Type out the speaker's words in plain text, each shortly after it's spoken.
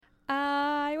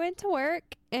went to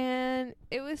work, and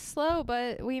it was slow,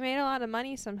 but we made a lot of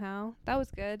money somehow. That was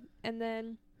good. And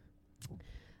then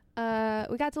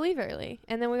we got to leave early,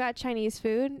 and then we got Chinese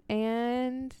food,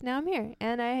 and now I'm here,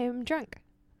 and I am drunk.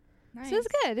 Nice. So it's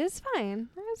good. It's fine.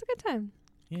 It was a good time.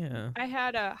 Yeah. I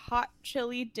had a hot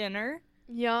chili dinner,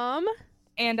 Yum.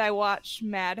 and I watched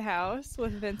Madhouse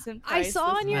with Vincent Price. I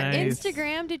saw on your Nice.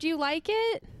 Instagram. Did you like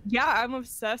it? Yeah, I'm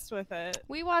obsessed with it.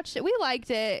 We watched it. We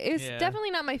liked it. It's Yeah. definitely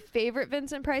not my favorite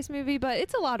Vincent Price movie, but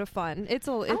it's a lot of fun. It's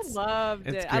I loved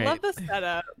It's it. I love the great.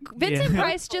 setup. Vincent Yeah.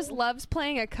 Price just loves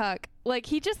playing a cuck. Like,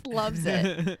 he just loves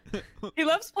it. He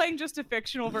loves playing just a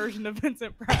fictional version of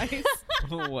Vincent Price.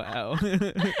 Wow.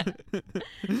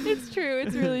 It's true.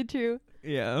 It's really true.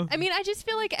 Yeah. I mean, I just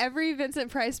feel like every Vincent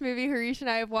Price movie Harish and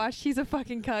I have watched, he's a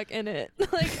fucking cuck in it.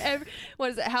 Like,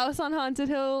 what is it? House on Haunted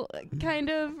Hill, kind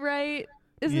of, right?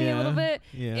 Isn't he a little bit?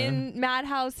 Yeah. In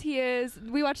Madhouse, he is.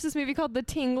 We watched this movie called The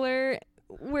Tingler,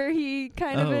 where he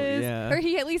kind of Oh, is. yeah. Or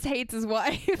he at least hates his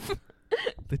wife.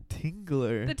 The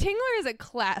Tingler. The Tingler is a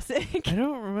classic. I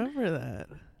don't remember that.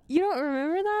 You don't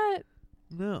remember that?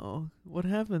 No. What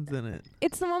happens in it?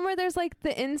 It's the one where there's like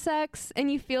the insects and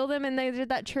you feel them, and they did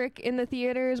that trick in the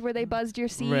theaters where they buzzed your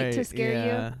seat right. to scare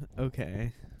yeah.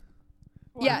 Okay.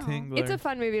 Yeah. Tingler. you. It's a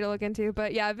fun movie to look into,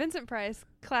 but yeah, Vincent Price,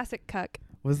 classic cuck.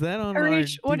 Was that on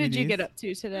Harish, our what did you DVDs? get up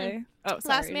to today? Oh,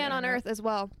 sorry. Last Man on Earth as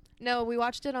well. No, we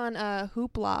watched it on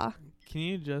Hoopla. Can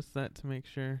you adjust that to make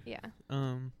sure? Yeah.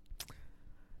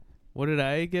 What did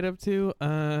I get up to?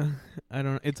 I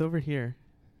don't. It's over here.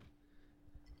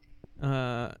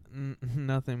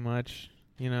 Nothing much.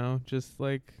 You know, just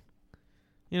like,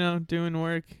 doing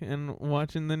work and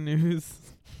watching the news.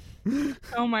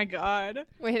 Oh my god.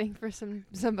 Waiting for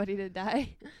somebody to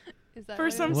die. Is that For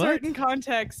what it some is? What? certain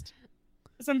context,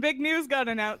 some big news got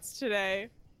announced today.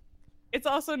 It's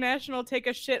also National Take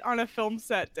a Shit on a Film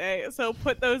Set Day, so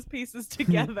put those pieces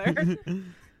together.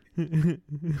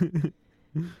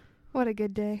 What a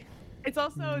good day. It's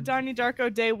also Donnie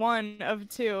Darko Day 1 of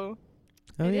 2.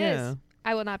 Oh It yeah. is.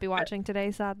 I will not be watching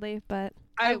today, sadly, but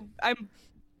I'm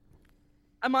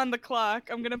on the clock.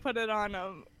 I'm gonna put it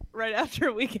on right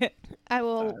after we get. I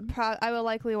will I will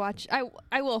likely watch.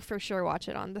 I will for sure watch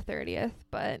it on the 30th,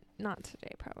 but not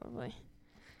today probably.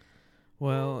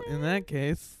 Well, in that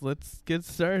case, let's get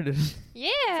started.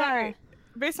 Yeah. Sorry.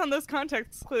 Based on those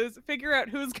context clues, figure out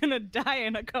who's gonna die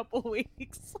in a couple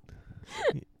weeks.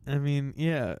 I mean,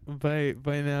 yeah. By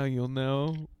now, you'll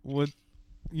know what.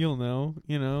 You'll know.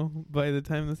 By the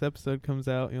time this episode comes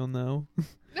out, you'll know.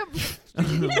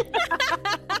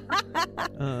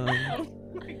 Oh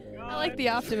my god. I like the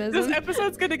optimism. This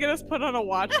episode's gonna get us put on a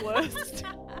watch list.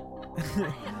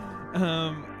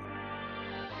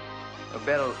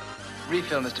 Belle,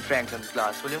 refill Mr. Franklin's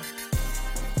glass, will you?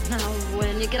 Now,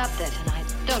 when you get up there tonight,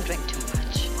 don't drink too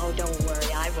much. Oh, don't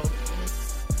worry, I won't.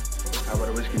 How about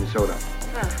a whiskey and soda?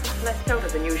 Less soda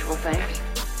than usual, thanks.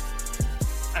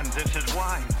 And this is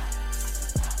wine.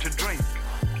 To drink.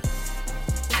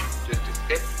 Just a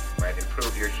sip might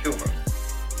improve your humor.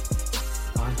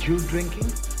 Aren't you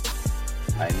drinking?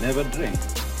 I never drink.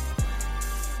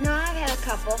 No, I've had a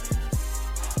couple.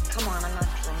 Come on, I'm not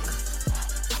drunk.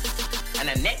 And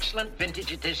an excellent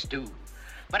vintage it is, too.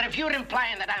 But if you're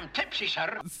implying that I'm tipsy,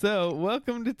 sir... So,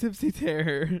 welcome to Tipsy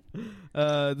Terror.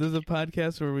 This is a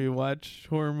podcast where we watch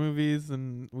horror movies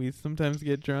and we sometimes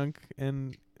get drunk,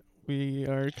 and we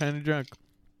are kind of drunk.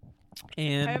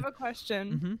 And I have a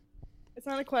question. Mhm. It's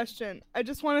not a question. I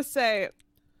just want to say,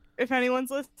 if anyone's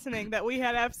listening, that we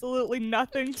had absolutely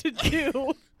nothing to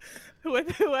do with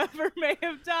whoever may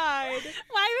have died.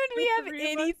 Why would we The have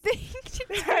three of us anything to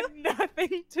It do? had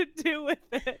nothing to do with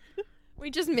it. We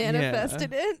just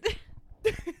manifested it.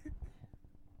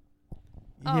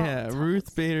 yeah, Thomas.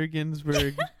 Ruth Bader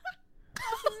Ginsburg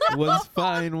was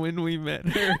fine when we met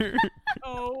her.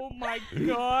 Oh my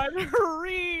god,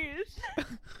 Harish!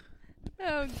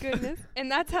 Oh goodness.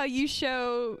 And that's how you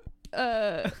show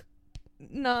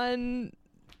non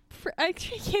I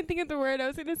actually can't think of the word. I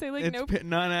was gonna say like It's no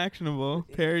non-actionable.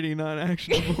 Parody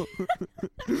non-actionable.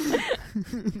 I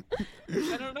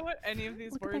don't know what any of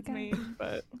these Look at words that guy. mean,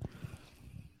 but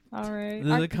alright.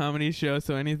 This is a comedy show,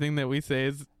 so anything that we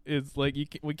say is like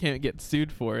we can't get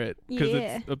sued for it because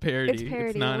Yeah. it's a parody. It's parody.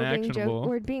 It's non-actionable.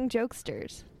 We're being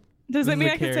jokesters. Does This it is mean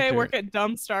a I can say I character. work at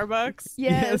Dumb Starbucks?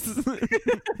 Yes.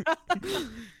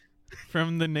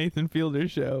 From the Nathan Fielder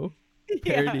show. Yeah.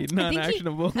 Parody,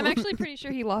 non-actionable. I'm actually pretty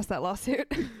sure he lost that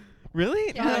lawsuit.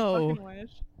 Really? Yeah, I No. I fucking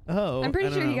wish. Oh. I'm pretty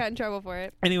I don't sure he know. got in trouble for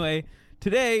it. Anyway,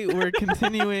 today we're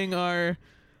continuing our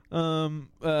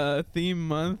theme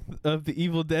month of the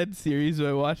Evil Dead series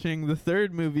by watching the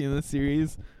third movie in the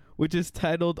series, which is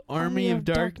titled Army of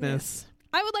Darkness.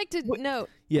 I would like to note.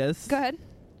 Yes. Go ahead.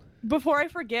 Before I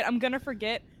forget, I'm gonna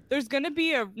forget. There's gonna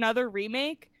be another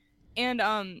remake,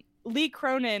 and Lee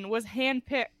Cronin was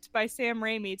handpicked by Sam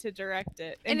Raimi to direct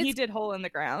it, and he did Hole in the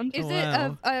Ground. Is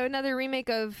Wow. it another remake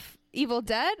of Evil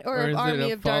Dead or Or is it Army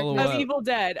a of Darkness? follow-up? Of Evil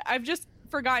Dead. I've just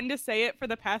forgotten to say it for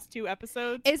the past 2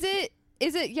 episodes. Is it?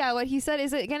 Yeah, what he said.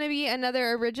 Is it going to be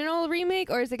another original remake,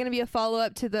 or is it going to be a follow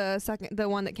up to the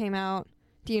one that came out?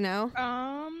 Do you know?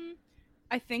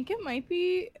 I think it might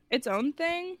be its own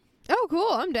thing. Oh, cool!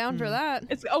 I'm down for that.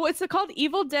 It's called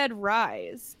Evil Dead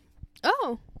Rise.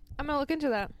 Oh, I'm gonna look into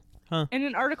that. And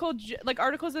an article,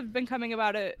 articles have been coming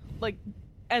about it,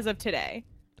 as of today.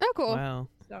 Oh, cool! Wow.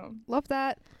 So Love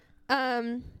that.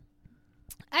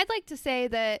 I'd like to say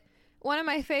that one of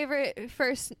my favorite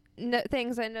first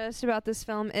things I noticed about this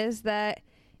film is that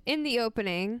in the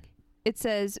opening it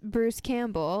says Bruce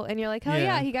Campbell, and you're like, oh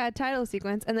yeah, he got a title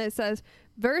sequence, and then it says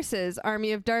versus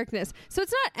Army of Darkness. So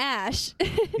it's not Ash.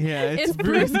 Yeah, it's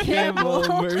Bruce Campbell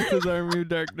versus Army of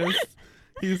Darkness.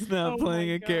 He's not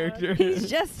playing a character. He's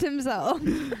just himself.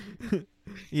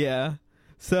 Yeah.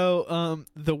 So,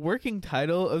 the working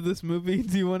title of this movie,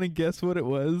 do you want to guess what it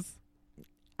was?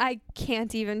 I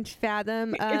can't even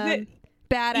fathom. Is it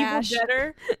Bad Evil Ash.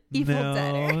 Deader? Evil No.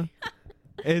 Deader.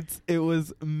 It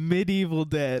was Medieval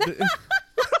Dead. Why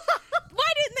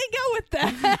didn't they go with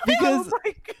that? Because Oh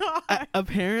my god.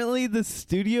 apparently the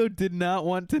studio did not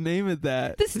want to name it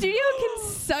that. The studio can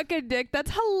suck a dick.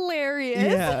 That's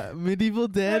hilarious. Yeah, Medieval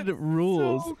Dead That's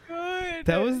rules. So good.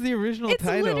 That was the original It's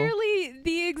title. literally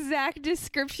the exact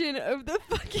description of the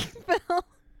fucking film.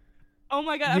 Oh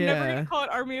my god, I'm never Yeah. gonna call it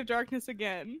Army of Darkness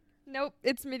again. Nope,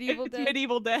 it's Medieval It's Dead.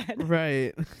 Medieval Dead.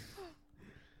 Right.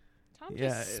 Tom Yeah,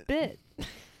 just spit.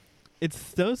 It's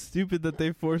so stupid that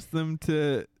they forced them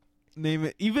to name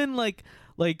it. Even Sam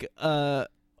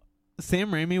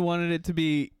Raimi wanted it to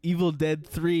be Evil Dead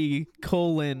 3 :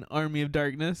 Army of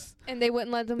Darkness. And they wouldn't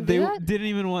let them do They that? didn't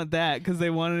even want that because they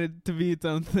wanted it to be its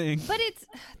own thing. But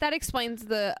that explains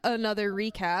another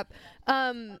recap.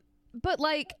 But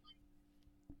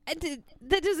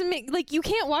that doesn't make you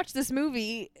can't watch this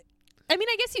movie. I mean,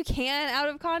 I guess you can out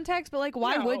of context, but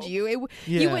why No. would you? You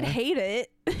Yeah. would hate it.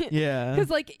 Yeah.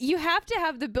 Because you have to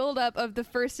have the build up of the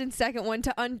first and second one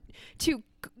to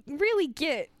really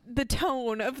get the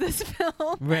tone of this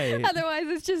film. Right. Otherwise,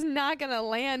 it's just not gonna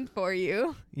land for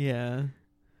you. Yeah.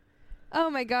 Oh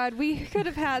my God, we could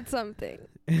have had something.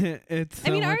 It's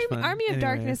so much fun. Army of Anyway.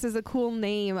 Darkness is a cool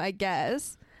name, I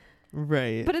guess,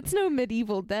 Right. but it's no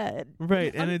Medieval Dead.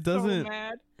 Right, and I'm it doesn't. So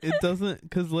mad. It doesn't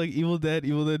because Evil Dead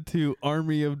 2,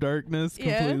 Army of Darkness,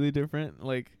 Yeah. completely different.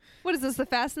 What is this? The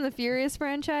Fast and the Furious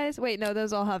franchise? Wait, no,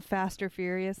 those all have Fast or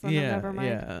Furious. Then never mind.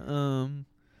 Yeah.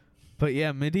 But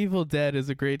yeah, Medieval Dead is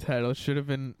a great title. Should have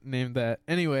been named that.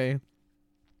 Anyway,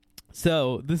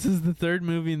 so this is the third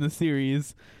movie in the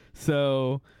series.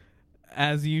 So,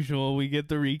 as usual, we get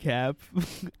the recap.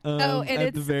 And at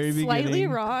it's the very slightly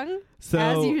beginning. wrong. So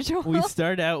as usual. we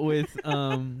start out with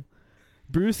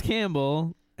Bruce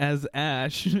Campbell as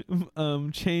Ash,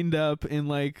 chained up in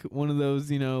one of those,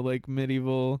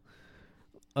 medieval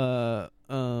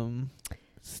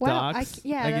stocks. I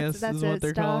guess that's is it. what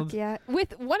they're stock, called. Yeah,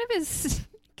 with one of his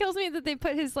kills me that they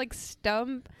put his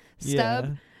stub Yeah,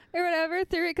 or whatever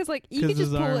through it because you could because just his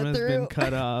pull arm it has through. been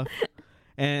cut off,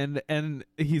 and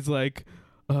he's like,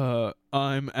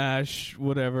 I'm Ash,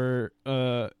 whatever,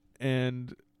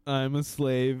 and I'm a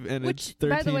slave, and Which, it's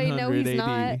by the way, 1300 no, he's AD.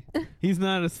 not. He's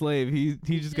not a slave. He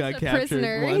just got a captured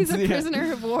prisoner. once. He's a Yeah.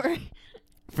 prisoner of war.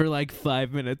 For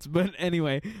 5 minutes. But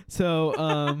anyway,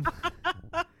 so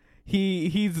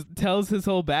he tells his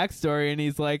whole backstory, and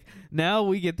he's like, now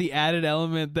we get the added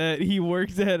element that he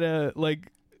works at a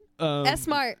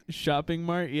S-Mart. shopping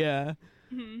mart. Yeah.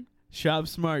 Mhm. Shop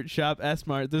Smart, Shop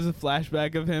S-Mart. There's a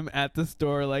flashback of him at the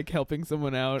store helping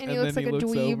someone out, And he looks then he like a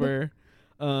looks dweeb. over.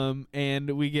 And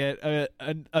we get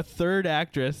a third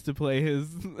actress to play his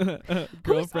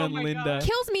girlfriend Oh my Linda. God.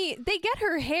 Kills me. They get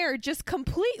her hair just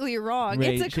completely wrong.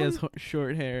 Right, It's a she has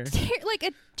short hair.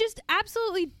 a just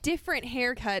absolutely different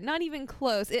haircut. Not even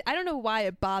close. I don't know why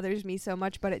it bothers me so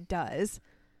much, but it does.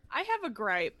 I have a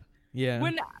gripe. Yeah.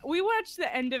 When we watched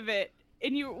the end of it,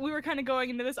 and we were kind of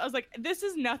going into this, I was like, this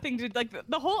is nothing to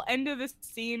the whole end of this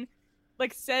scene.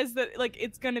 Says that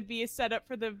it's gonna be a setup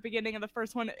for the beginning of the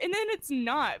first one, and then it's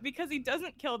not because he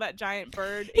doesn't kill that giant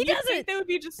bird. He And you'd doesn't. think they would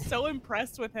be just so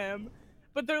impressed with him,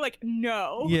 but they're like,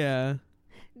 no. Yeah.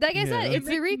 Like I said, Yeah. it's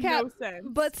the Makes recap, no sense.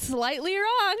 but slightly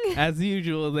wrong. As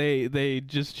usual, they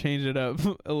just change it up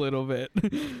a little bit.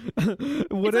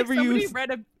 Whatever it's like somebody you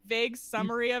read a vague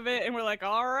summary of it, and we're like,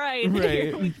 all right, Right.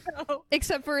 here we go.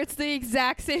 Except for it's the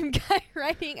exact same guy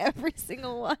writing every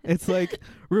single one. It's like,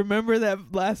 remember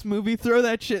that last movie? Throw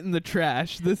that shit in the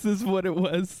trash. This is what it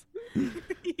was.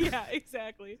 Yeah,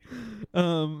 exactly.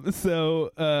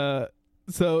 So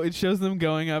it shows them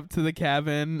going up to the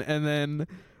cabin, and then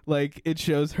like it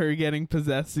shows her getting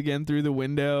possessed again through the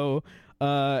window,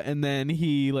 and then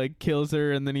he like kills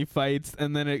her, and then he fights,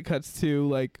 and then it cuts to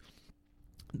like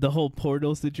the whole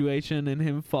portal situation and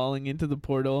him falling into the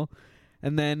portal,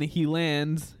 and then he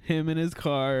lands, him in his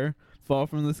car fall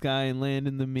from the sky and land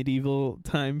in the medieval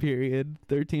time period,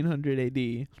 1300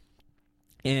 AD.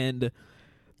 And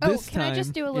this can I just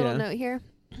time- do a little yeah. note here?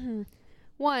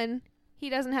 One, he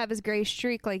doesn't have his gray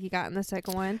streak like he got in the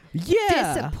second one.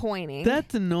 Yeah, Disappointing.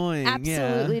 that's annoying.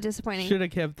 Absolutely disappointing. Should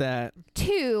have kept that.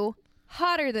 2,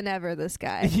 hotter than ever, this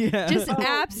guy. Yeah. Just Oh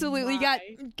absolutely my.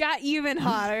 got even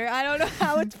hotter. I don't know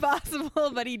how it's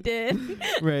possible, but he did.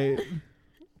 Right.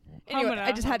 Anyway,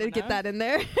 I just had to get that in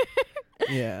there.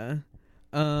 Yeah.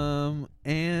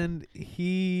 And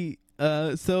he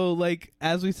so like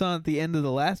as we saw at the end of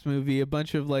the last movie, a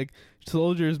bunch of like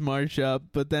soldiers march up,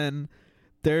 but then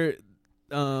they're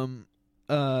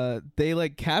they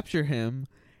like capture him,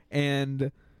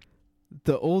 and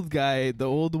the old guy, the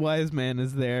old wise man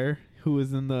is there, who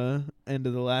was in the end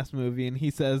of the last movie, and he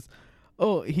says,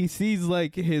 oh, he sees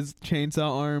like his chainsaw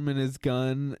arm and his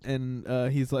gun, and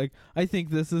he's like, I think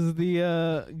this is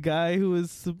the guy who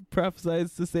was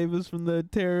prophesied to save us from the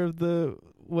terror of the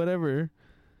whatever.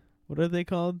 What are they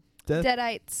called?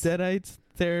 Deadites. Deadites,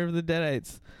 terror of the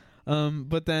Deadites.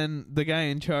 But then the guy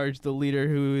in charge, the leader,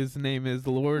 who his name is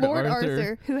Lord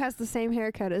Arthur, who has the same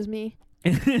haircut as me.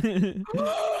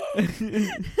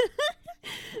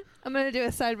 I'm gonna do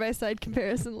a side-by-side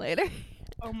comparison later.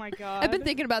 Oh my god. I've been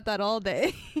thinking about that all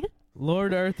day.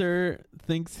 Lord Arthur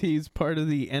thinks he's part of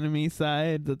the enemy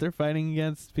side that they're fighting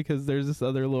against, because there's this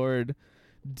other Lord,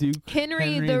 Duke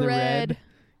Henry the Red.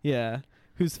 Yeah,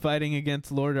 who's fighting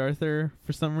against Lord Arthur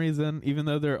for some reason, even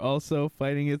though they're also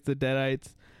fighting against the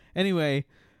Deadites. Anyway,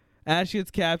 Ash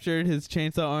gets captured, his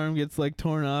chainsaw arm gets like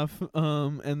torn off,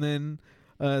 and then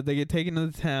they get taken to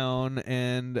the town,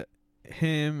 and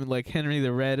him, like Henry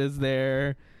the Red, is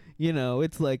there. You know,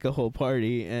 it's like a whole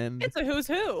party, and It's a who's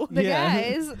who. The Yeah.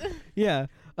 guys. yeah.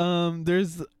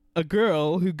 There's a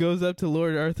girl who goes up to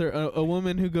Lord Arthur, a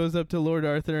woman who goes up to Lord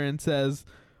Arthur and says,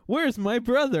 "Where's my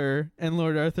brother?" And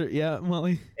Lord Arthur, yeah,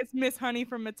 Molly. It's Miss Honey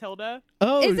from Matilda.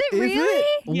 Oh, Is it really?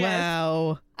 Yes.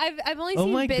 Wow. I've only Oh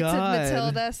seen my bits God. of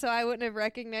Matilda, so I wouldn't have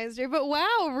recognized her. But wow,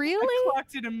 I really?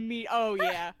 clocked it immediately. Oh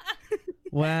yeah,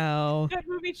 Wow. that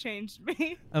movie changed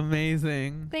me.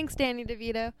 Amazing. Thanks, Danny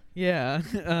DeVito. Yeah.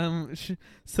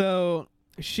 So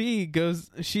she goes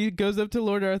up to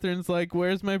Lord Arthur and is like,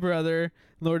 "Where's my brother?"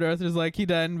 Lord Arthur's like, "He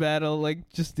died in battle. Like,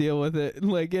 just deal with it.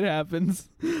 Like, it happens."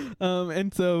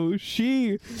 And so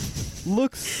she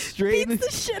looks straight. Beats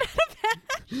the shit out of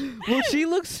Ash. Well, she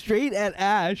looks straight at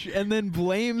Ash and then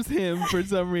blames him for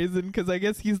some reason, because I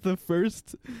guess he's the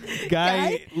first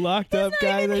guy locked up not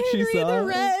guy even that she Henry the saw.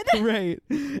 Red. Right.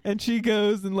 And she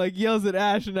goes and like yells at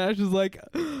Ash, and Ash is like,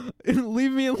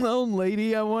 "Leave me alone,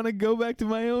 lady. I want to go back to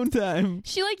my own time."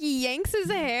 She like yanks his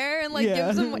hair and like Yeah.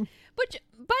 gives him. Which,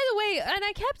 by the way, and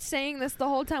I kept saying this the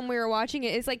whole time we were watching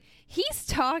it, is like he's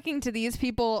talking to these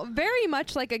people very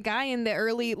much like a guy in the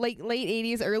late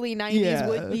 80s, early 90s Yeah.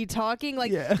 would be talking.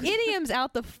 Like Yeah. idioms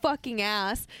out the fucking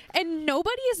ass, and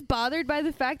nobody is bothered by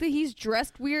the fact that he's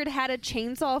dressed weird, had a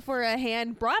chainsaw for a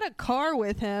hand, brought a car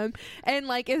with him, and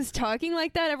like is talking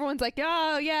like that. Everyone's like,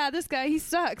 "Oh yeah, this guy, he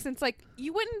sucks." And it's like,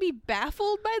 you wouldn't be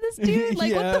baffled by this dude?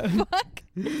 Like, what the fuck?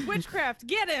 Witchcraft,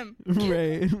 get him.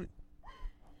 Right.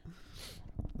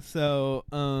 So,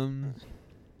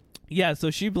 yeah,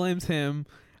 so she blames him.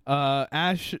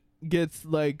 Ash gets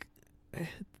like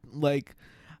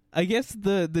I guess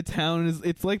the town is,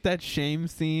 it's like that shame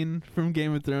scene from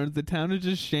Game of Thrones. The town is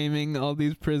just shaming all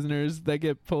these prisoners that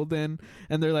get pulled in,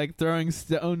 and they're like throwing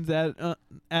stones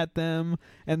at them,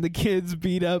 and the kids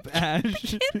beat up Ash.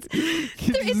 Kids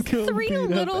It's just go three beat up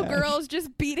little Ash. girls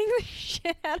just beating the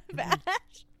shit out of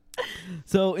Ash.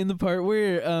 So in the part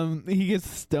where he gets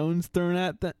stones thrown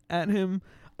at him,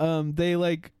 they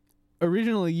like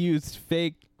originally used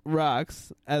fake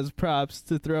rocks as props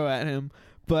to throw at him.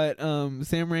 But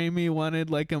Sam Raimi wanted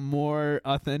like a more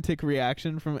authentic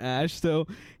reaction from Ash, so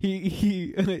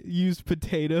he used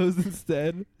potatoes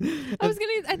instead.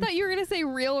 I thought you were gonna say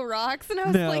real rocks, and I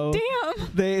was like,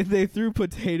 damn. They threw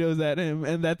potatoes at him,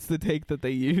 and that's the take that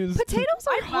they used. Potatoes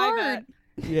are hard.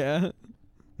 Yeah.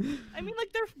 I mean,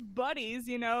 like, they're buddies,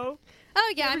 you know.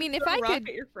 Oh yeah, I mean, if I could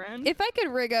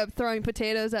rig up throwing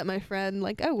potatoes at my friend,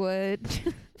 like I would.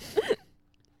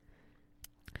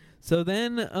 So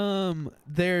then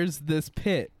there's this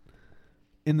pit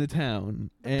in the town,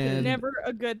 and Never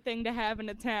a good thing to have in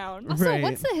a town. Also, Right.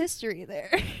 what's the history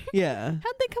there? yeah,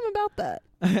 How'd they come about that?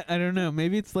 I don't know.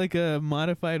 Maybe it's like a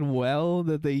modified well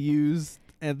that they used,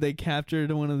 and they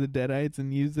captured one of the Deadites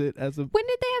and used it as a. When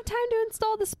did they have time to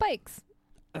install the spikes?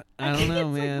 I don't know,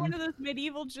 it's man. like one of those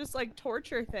medieval just like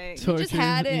torture things. Torture, Just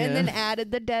had it and yeah. then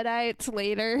added the Deadites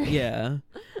later. Yeah.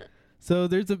 So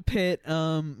there's a pit.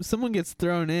 Someone gets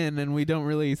thrown in, and we don't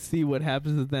really see what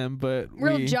happens to them, but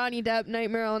Real we, Johnny Depp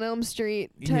Nightmare on Elm Street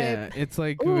type. Yeah, it's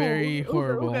like Ooh, very ooga,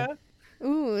 horrible. ooga.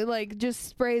 Ooh, it, like just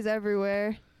sprays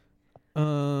everywhere.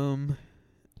 What?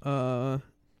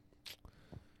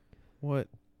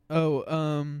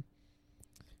 Oh,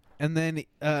 and then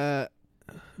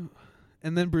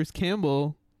Bruce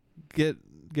Campbell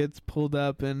gets pulled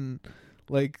up, and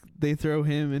like they throw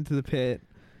him into the pit,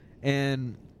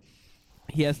 and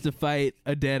he has to fight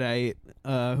a Deadite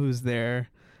who's there.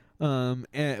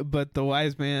 But the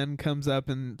wise man comes up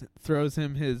and throws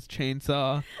him his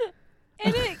chainsaw.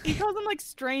 And He calls him like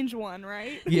Strange One,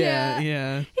 right? Yeah.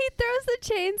 he throws the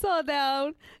chainsaw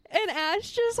down, and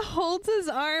Ash just holds his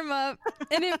arm up,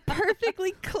 and it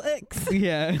perfectly clicks.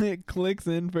 Yeah, it clicks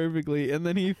in perfectly, and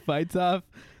then he fights off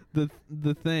the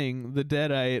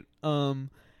Deadite,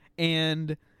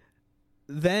 and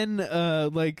then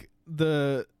like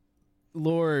the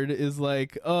Lord is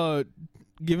like, oh,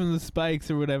 give him the spikes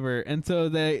or whatever, and so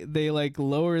they like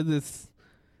lower this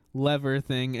lever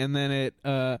thing, and then it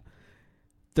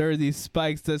there are these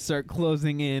spikes that start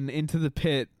closing in into the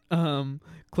pit,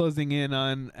 closing in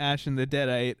on Ash and the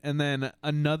Deadite, and then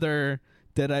another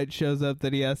Deadite shows up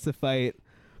that he has to fight.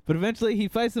 But eventually he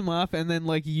fights him off and then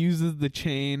like uses the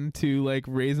chain to like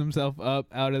raise himself up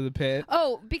out of the pit.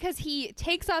 Oh, because he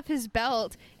takes off his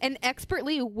belt and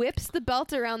expertly whips the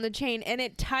belt around the chain, and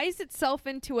it ties itself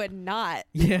into a knot.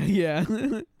 Yeah.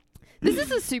 This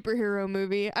is a superhero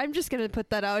movie. I'm just gonna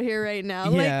put that out here right now.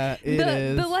 Yeah,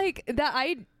 like, it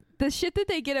is. The shit that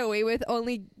they get away with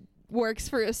only works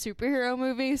for a superhero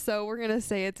movie, so we're gonna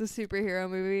say it's a superhero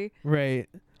movie. Right.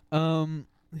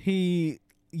 He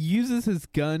uses his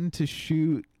gun to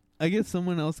shoot. I guess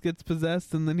someone else gets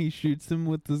possessed, and then he shoots him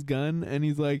with his gun, and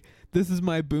he's like, "This is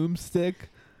my boomstick.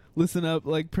 Listen up,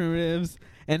 like primitives."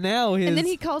 And now And then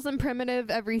he calls them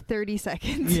primitive every 30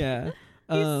 seconds. yeah.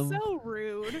 He's so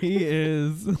rude. He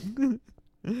is.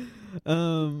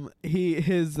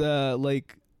 His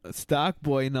like stock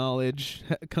boy knowledge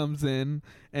comes in,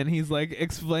 and he's like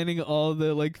explaining all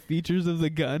the like features of the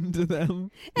gun to them.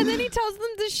 And then he tells them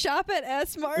to shop at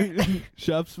S-Mart.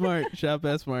 Shop smart, shop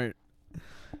S-Mart.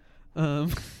 So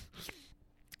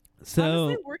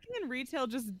Honestly, working in retail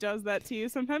just does that to you.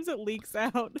 Sometimes it leaks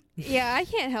out. Yeah, I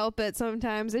can't help it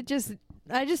sometimes. I just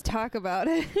talk about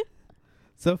it.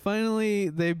 So finally,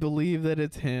 they believe that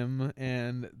it's him,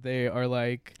 and they are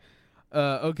like,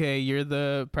 "Okay, you're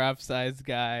the prophesized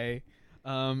guy."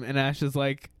 And Ash is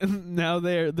like, now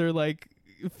they're like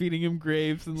feeding him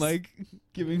grapes and like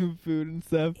giving him food and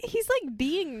stuff. He's like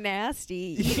being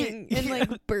nasty, eating and like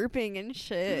burping and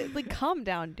shit. Like, calm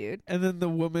down, dude. And then the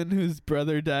woman whose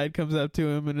brother died comes up to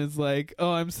him and is like,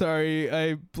 "Oh, I'm sorry,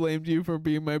 I blamed you for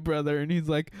being my brother." And he's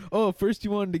like, "Oh, first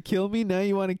you wanted to kill me, now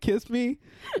you want to kiss me?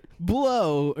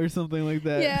 Blow," or something like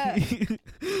that. Yeah.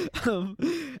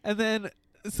 And then,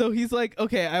 so he's like,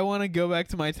 "Okay, I want to go back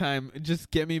to my time.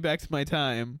 Just get me back to my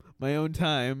time, my own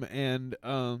time." And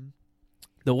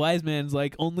the wise man's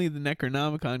like, "Only the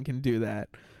Necronomicon can do that,"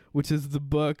 which is the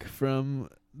book from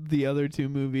the other two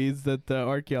movies that the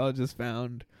archaeologist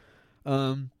found.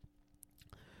 And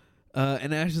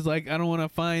Ash is like, "I don't want to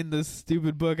find this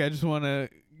stupid book. I just want to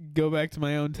go back to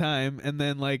my own time." And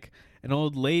then like an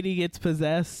old lady gets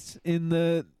possessed in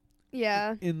the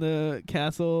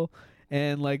castle,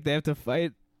 and like they have to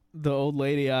fight the old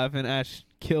lady off, and Ash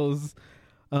kills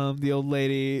the old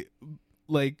lady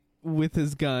like with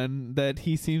his gun that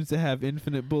he seems to have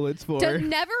infinite bullets for.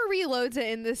 Never reloads it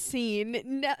in this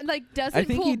scene. Doesn't. I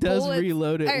think pull he does bullets,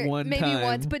 reload it or one maybe time.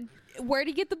 once, but where'd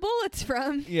he get the bullets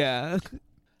from? Yeah.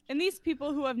 And these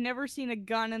people who have never seen a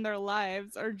gun in their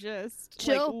lives are just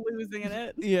Chill. like losing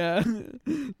it. Yeah.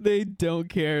 They don't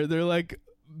care. They're like,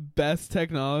 best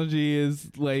technology is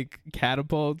like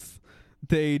catapults,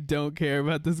 they don't care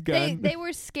about this gun. They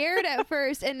were scared at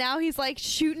first, and now he's like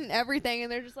shooting everything,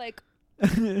 and they're just like,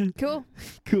 cool.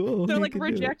 Cool. They're you like, can do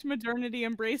it. reject modernity,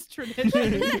 embrace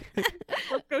tradition.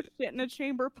 Or go shit in a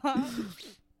chamber pot.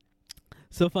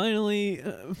 So finally,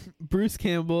 Bruce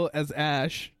Campbell as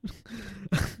Ash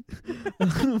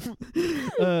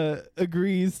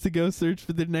agrees to go search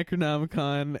for the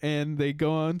Necronomicon, and they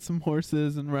go on some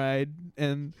horses and ride.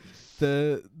 And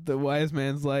the wise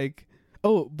man's like,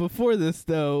 oh, before this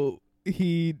though,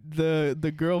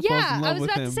 the girl falls in love with him. Yeah, I was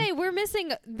about to say we're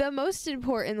missing the most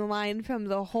important line from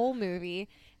the whole movie,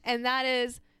 and that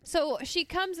is, so she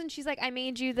comes and she's like, I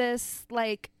made you this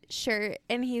like shirt,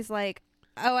 and he's like,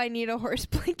 oh, I need a horse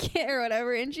blanket or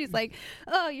whatever, and she's like,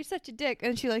 oh, you're such a dick,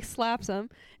 and she like slaps him,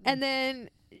 and then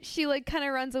she like kind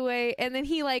of runs away, and then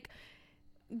he like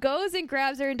goes and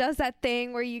grabs her and does that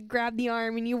thing where you grab the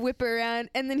arm and you whip her around,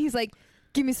 and then he's like,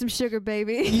 give me some sugar,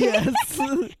 baby. Yes.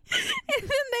 And then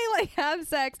they like have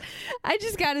sex. I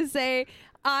just gotta say,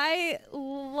 I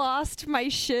lost my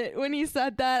shit when he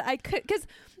said that. I could, because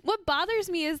what bothers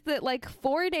me is that like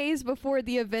 4 days before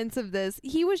the events of this,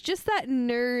 he was just that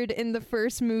nerd in the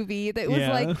first movie that was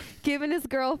like giving his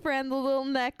girlfriend the little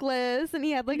necklace, and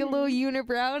he had like a little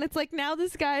unibrow, and it's like now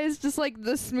this guy is just like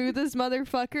the smoothest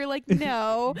motherfucker. Like,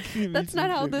 no, that's not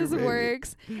how this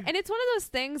works. And it's one of those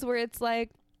things where it's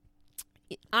like,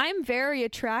 I'm very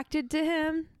attracted to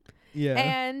him. Yeah.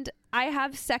 And I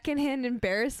have secondhand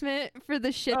embarrassment for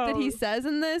the shit that he says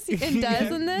in this and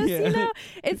does in this. Yeah. You know,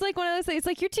 it's like one of those things. It's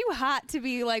like, you're too hot to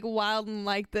be like wild and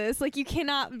like this. Like, you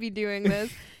cannot be doing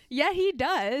this. Yeah, he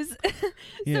does. So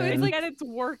it's like, and it's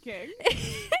working.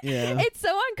 Yeah. It's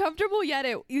so uncomfortable, yet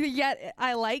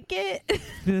I like it.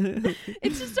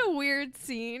 It's just a weird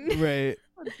scene. Right.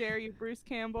 How dare you, Bruce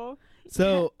Campbell?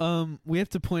 So we have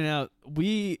to point out,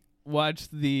 we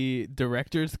watched the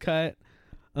director's cut.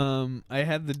 I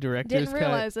had the director's cut. Didn't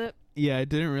realize it. Yeah, I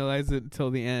didn't realize it until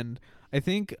the end. I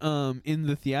think in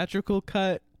the theatrical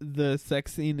cut, the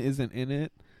sex scene isn't in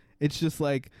it. It's just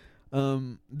like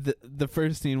the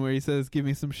first scene where he says, give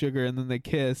me some sugar, and then they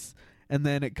kiss, and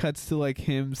then it cuts to like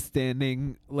him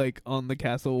standing like on the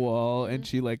castle wall, and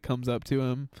she like comes up to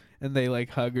him and they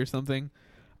like hug or something.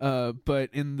 But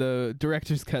in the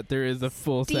director's cut, there is a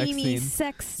full Steamy sex scene.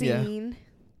 sex scene.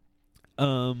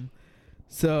 Yeah.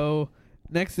 So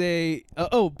next day,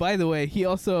 by the way, he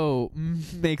also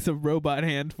makes a robot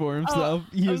hand for himself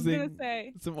using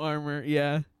some armor.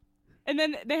 Yeah. And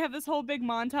then they have this whole big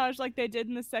montage like they did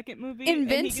in the second movie.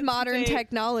 Invents modern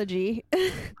technology.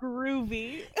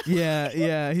 Groovy.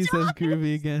 Yeah. He says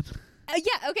groovy again.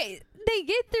 Yeah, okay. They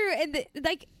get through, and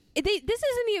this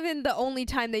isn't even the only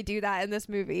time they do that in this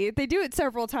movie. They do it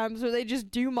several times where they just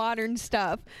do modern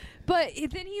stuff. But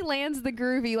then he lands the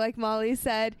groovy, like Molly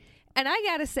said. And I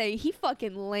gotta say, he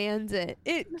fucking lands it.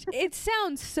 It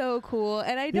sounds so cool,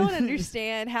 and I don't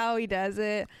understand how he does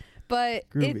it, but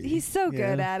he's so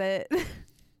good at it.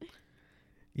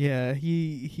 Yeah,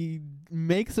 he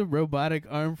makes a robotic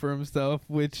arm for himself,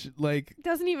 which like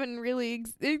doesn't even really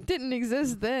it didn't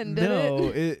exist then, did it?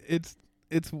 No,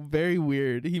 it's very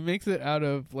weird. He makes it out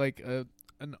of like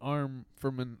an arm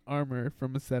from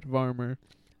a set of armor.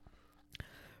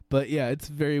 But yeah, it's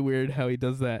very weird how he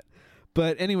does that.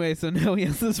 But anyway, so now he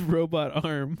has this robot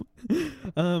arm,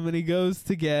 and he goes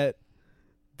to get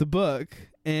the book,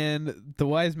 and the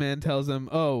wise man tells him,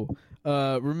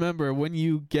 remember, when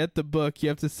you get the book, you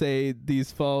have to say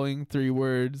these following 3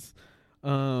 words.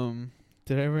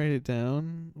 Did I write it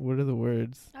down? What are the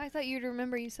words? I thought you'd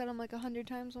remember. You said them like 100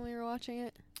 times when we were watching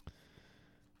it.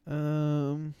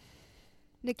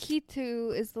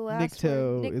 Nikitu is the last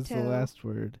word. Nikto is the last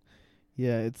word.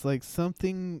 Yeah, it's like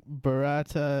something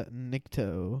Barata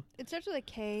Nikto. It starts with a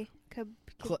K.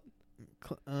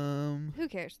 Who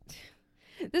cares?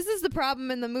 This is the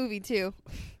problem in the movie too.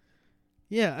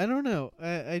 Yeah, I don't know.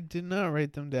 I did not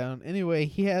write them down. Anyway,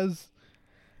 he has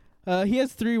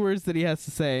 3 words that he has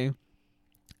to say.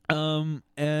 And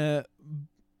the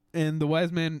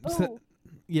wise man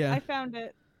I found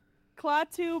it.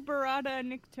 Klaatu Barata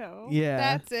Nikto. Yeah.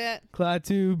 That's it.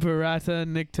 Klaatu Barata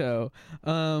Nikto.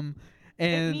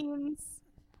 And it means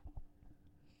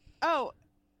I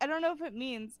don't know if it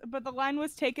means, but the line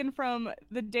was taken from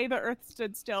The Day the Earth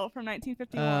Stood Still from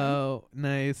 1951. Oh,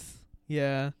 nice.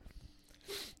 Yeah.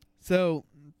 So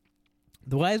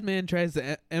the wise man tries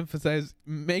to emphasize,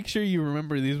 make sure you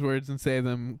remember these words and say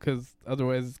them, because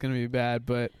otherwise it's going to be bad.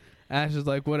 But Ash is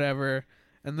like, whatever.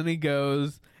 And then he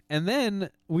goes. And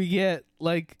then we get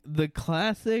like the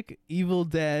classic Evil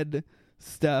Dead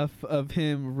stuff of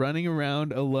him running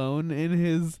around alone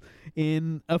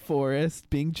in a forest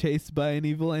being chased by an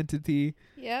evil entity.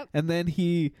 Yep. And then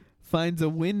he finds a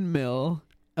windmill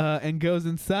and goes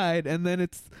inside, and then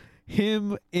it's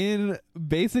him in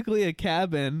basically a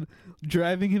cabin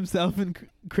driving himself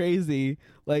crazy,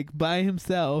 like by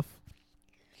himself.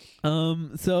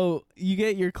 So you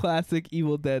get your classic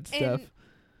Evil Dead stuff. And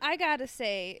I gotta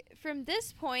say, from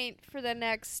this point for the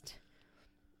next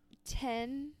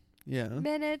 10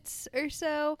 minutes or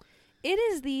so, it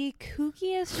is the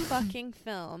kookiest fucking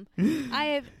film I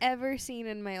have ever seen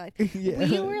in my life. Yeah.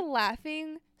 We were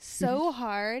laughing so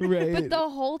hard, Right. but the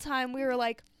whole time we were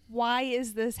like, why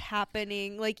is this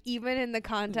happening? Like, even in the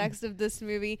context of this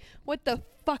movie, what the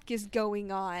fuck is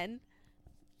going on?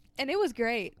 And it was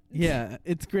great. Yeah,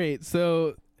 it's great.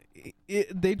 So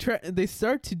they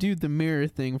start to do the mirror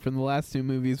thing from the last two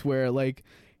movies, where like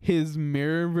his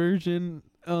mirror version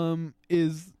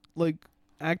is like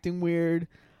acting weird,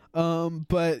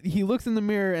 but he looks in the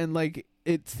mirror and like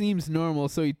it seems normal,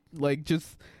 so he like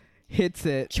just hits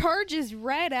it, Charges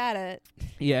right at it.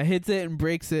 yeah, hits it and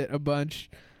breaks it a bunch,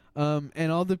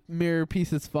 and all the mirror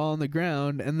pieces fall on the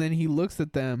ground, and then he looks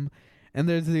at them, and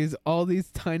there's all these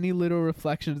tiny little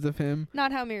reflections of him.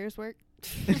 Not how mirrors work.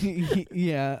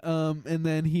 Yeah, and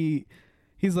then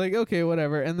he's like, okay,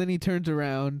 whatever, and then he turns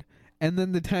around, and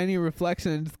then the tiny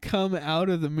reflections come out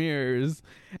of the mirrors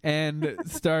and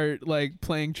start like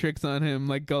playing tricks on him,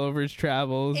 like Gulliver's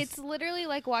Travels. It's literally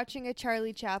like watching a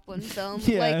Charlie Chaplin film.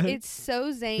 Yeah. Like, it's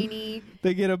so zany.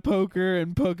 They get a poker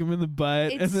and poke him in the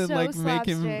butt, It's and then so like make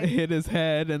him slapstick. hit his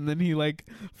head, and then he like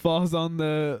falls on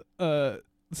the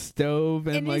stove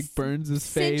and like his burns his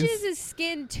face. cinches his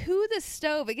skin to the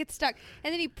stove. It gets stuck,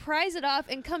 and then he pries it off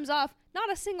and comes off. Not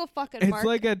a single fucking It's mark.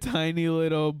 like a tiny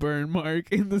little burn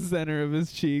mark in the center of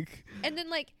his cheek. And then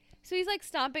like, so he's like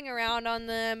stomping around on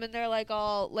them, and they're like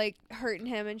all like hurting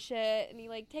him and shit. And he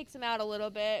like takes them out a little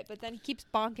bit, but then he keeps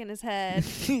bonking his head.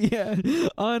 Yeah,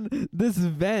 on this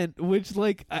vent, which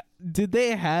like, did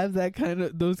they have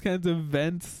those kinds of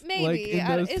vents? Maybe like, in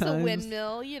those it's times? a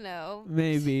windmill, you know.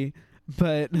 Maybe,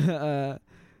 but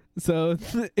so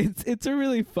it's a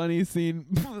really funny scene.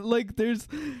 Like there's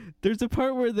a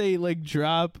part where they like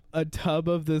drop a tub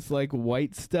of this like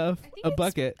white stuff, a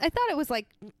bucket. I thought it was like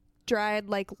dried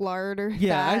like lard or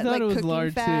Yeah, fat, I thought like it was cooking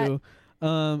lard fat. too.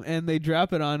 And they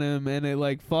drop it on him, and it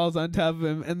like falls on top of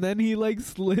him, and then he like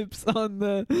slips on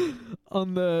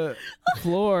the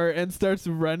floor and starts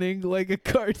running like a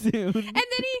cartoon. And then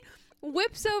he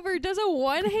whips over, does a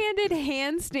one-handed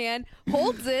handstand,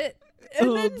 holds it,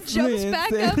 and then jumps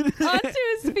back up onto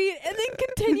his feet, and then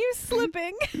continues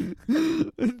slipping.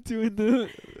 Doing the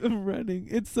running.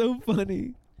 It's so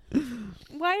funny.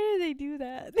 Why do they do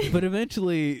that? But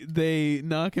eventually they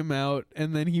knock him out,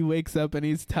 and then he wakes up and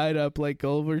he's tied up like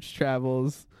Gulliver's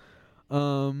Travels.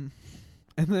 And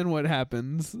then what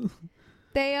happens?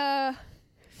 They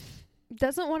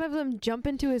doesn't one of them jump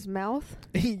into his mouth?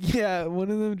 Yeah,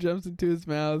 one of them jumps into his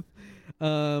mouth.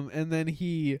 And then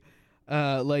he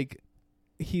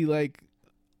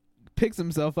picks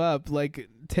himself up, like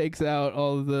takes out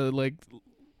all of the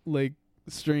like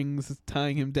strings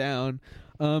tying him down.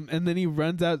 And then he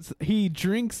runs out. He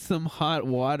drinks some hot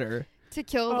water To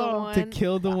kill the one. to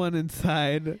kill the one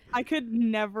inside. I could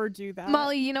never do that.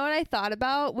 Molly, you know what I thought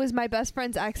about was my best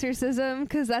friend's exorcism,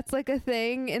 because that's like a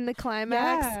thing in the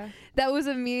climax. Yeah. That was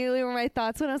immediately where my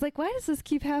thoughts went. I was like, why does this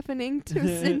keep happening to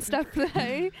in stuff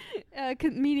that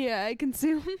media I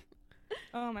consume?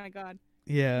 Oh my god.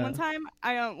 Yeah. One time,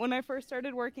 when I first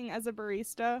started working as a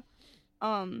barista,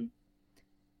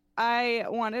 I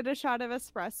wanted a shot of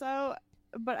espresso,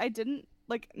 but I didn't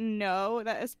know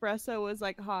that espresso was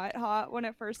like hot when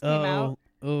it first came out.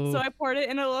 Oh. So I poured it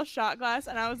in a little shot glass,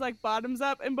 and I was like bottoms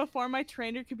up, and before my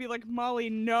trainer could be like, Molly,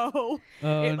 no.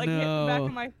 Oh, It like hit the back no.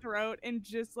 of my throat and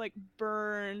just like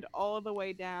burned all the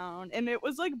way down, and it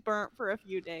was like burnt for a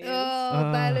few days.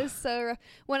 Oh, that is so rough.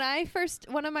 One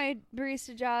of my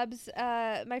barista jobs,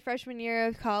 my freshman year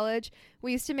of college,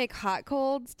 we used to make hot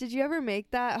colds. Did you ever make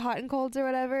that, hot and colds or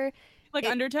whatever? Like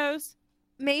undertows?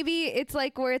 Maybe it's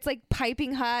like where it's like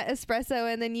piping hot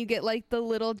espresso, and then you get like the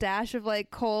little dash of like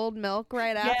cold milk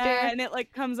right after. Yeah, and it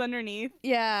like comes underneath.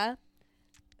 Yeah.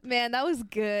 Man, that was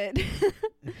good.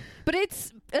 But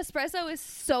espresso is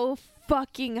so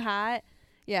fucking hot.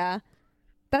 Yeah.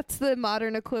 That's the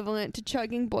modern equivalent to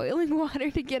chugging boiling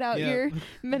water to get out Yeah. your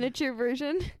miniature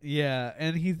version. Yeah,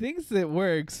 and he thinks it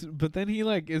works, but then he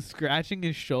like is scratching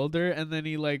his shoulder, and then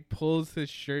he like pulls his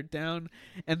shirt down,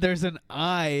 and there's an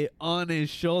eye on his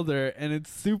shoulder, and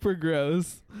it's super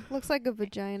gross. Looks like a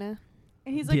vagina.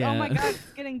 And he's like, oh my Yeah. god,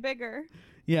 it's getting bigger.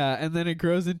 Yeah, and then it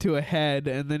grows into a head,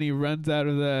 and then he runs out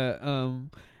of the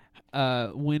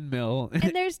windmill.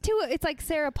 And there's two. It's like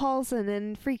Sarah Paulson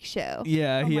in Freak Show.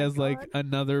 Yeah, Oh he my has God. like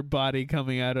another body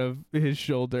coming out of his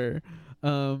shoulder.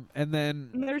 And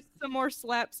then And there's some more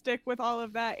slapstick with all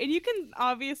of that. And you can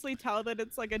obviously tell that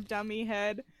it's like a dummy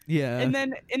head. yeah. And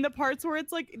then in the parts where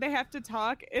it's like they have to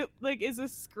talk, it like is a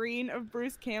screen of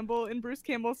Bruce Campbell and Bruce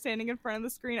Campbell standing in front of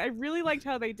the screen. I really liked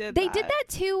how they did They that. did that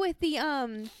too with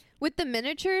the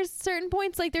miniatures. Certain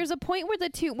points, like there's a point where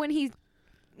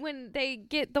when they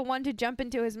get the one to jump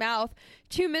into his mouth,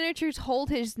 2 miniatures hold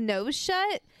his nose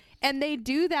shut. And they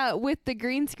do that with the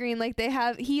green screen. Like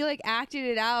he like acted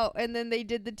it out, and then they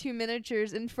did the 2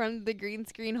 miniatures in front of the green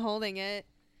screen holding it.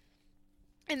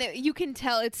 And you can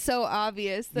tell it's so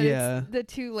obvious that it's the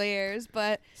 2 layers.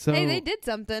 But So hey, they did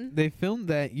something. they filmed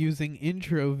that using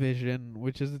Introvision,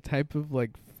 which is a type of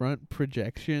like front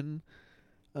projection.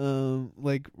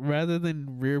 Like rather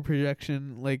than rear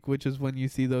projection, like which is when you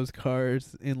see those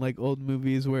cars in like old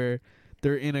movies where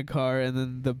they're in a car and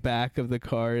then the back of the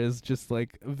car is just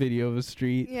like a video of a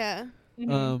street. Yeah.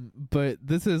 But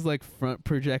this is like front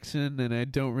projection, and I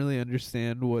don't really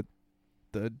understand what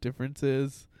the difference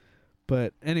is.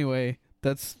 But anyway,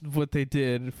 that's what they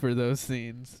did for those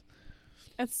scenes.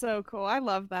 It's so cool. I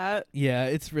love that. Yeah,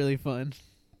 it's really fun.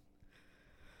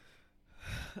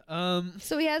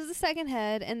 So he has the second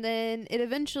head, and then it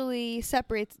eventually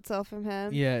separates itself from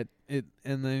him. Yeah,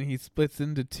 and then he splits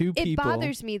into 2 It people.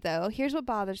 bothers me though. Here's what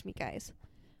bothers me, guys,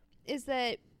 is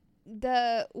that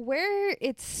where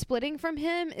it's splitting from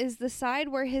him is the side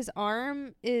where his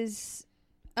arm is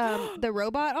the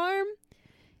robot arm,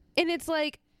 and it's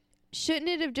like, shouldn't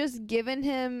it have just given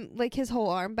him like his whole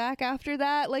arm back after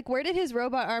that? Like, where did his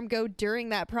robot arm go during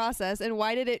that process, and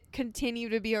why did it continue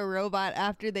to be a robot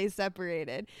after they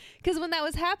separated? Because when that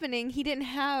was happening, he didn't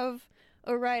have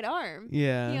a right arm.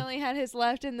 Yeah. He only had his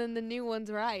left, and then the new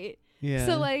one's right. Yeah.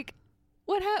 So like,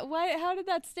 why? How did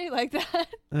that stay like that?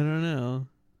 I don't know.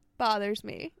 Bothers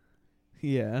me.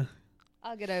 Yeah.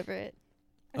 I'll get over it.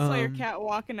 I saw your Um, cat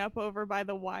walking up over by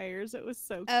the wires. It was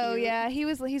so cute. Oh yeah,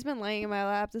 he's been laying in my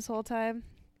lap this whole time.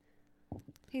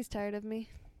 He's tired of me.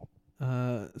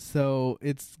 So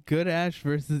it's Good Ash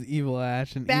versus Evil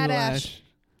Ash, and Bad Evil Ash.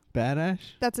 Bad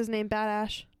Ash. That's his name, Bad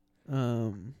Ash.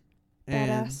 And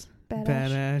Badass. Bad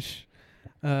Bad Ash.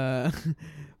 Ash.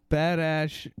 Bad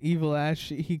Ash, Evil Ash.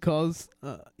 He calls.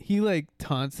 He like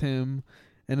taunts him,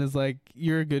 and is like,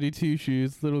 "You're a goody two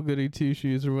shoes, little goody two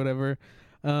shoes," or whatever.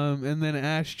 And then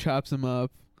Ash chops him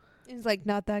up. He's like,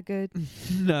 not that good.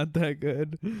 Not that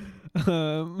good.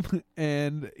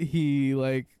 And he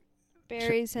like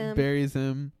Buries him. buries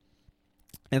him,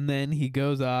 and then he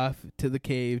goes off to the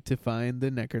cave to find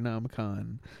the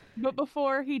Necronomicon. But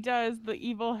before he does, the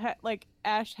evil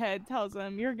Ash head tells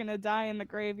him, "You're gonna die in the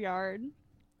graveyard,"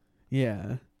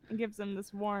 Yeah. and gives him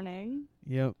this warning.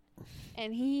 Yep.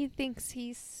 And he thinks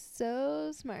he's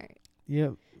so smart.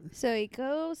 Yep. So he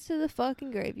goes to the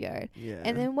fucking graveyard. Yeah.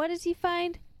 And then what does he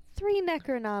find? 3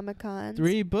 Necronomicons.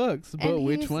 3 books, but And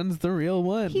which he's- one's the real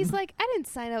one? He's like, I didn't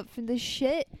sign up for this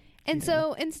shit. And Yeah.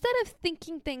 so instead of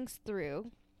thinking things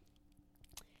through,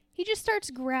 he just starts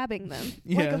grabbing them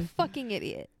like Yeah. a fucking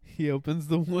idiot. He opens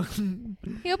the one.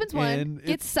 He opens one, And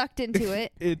gets sucked into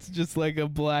it, It's just like a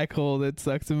black hole that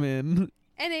sucks him in.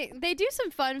 and they do some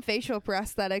fun facial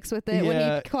prosthetics with it when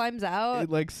Yeah. he climbs out. It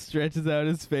like stretches out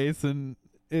his face and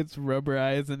it's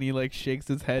rubberized, and he like shakes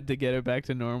his head to get it back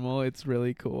to normal. It's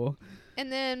really cool.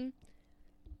 And then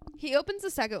he opens the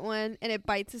second one, and it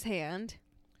bites his hand.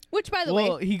 Which, by the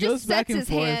Well, way, he just goes back sets and his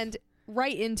forth. hand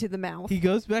right into the mouth. He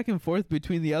goes back and forth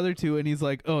between the other 2, and he's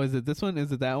like, "Oh, is it this one?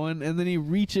 Is it that one?" And then he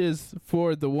reaches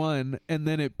for the one, and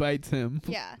then it bites him.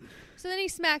 Yeah. So then he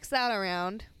smacks that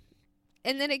around,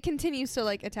 and then it continues to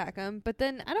like attack him. But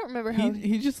then I don't remember how.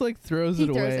 He just like throws He it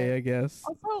throws away, it. I guess.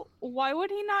 Also, why would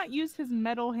he not use his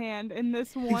metal hand in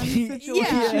this one Yeah.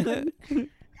 situation?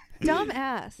 Dumb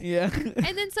ass. Yeah.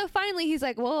 And then so finally he's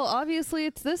like, well, obviously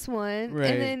it's this one. Right.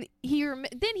 And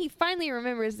then he finally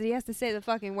remembers that he has to say the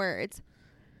fucking words.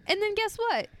 And then guess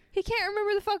what? He can't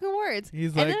remember the fucking words. He's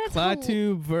And like, then it's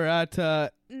Klaatu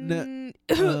Barata.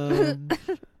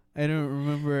 I don't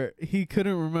remember. He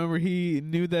couldn't remember. He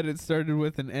knew that it started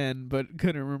with an N, but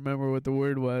couldn't remember what the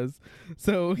word was.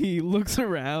 So he looks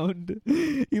around.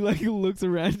 He like looks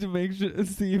around to make sure,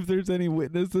 see if there's any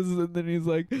witnesses, and then he's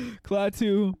like,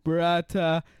 Klaatu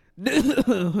Barata.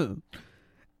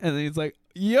 And then he's like,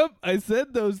 "Yep, I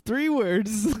said those 3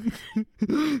 words.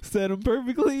 Said them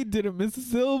perfectly, didn't miss a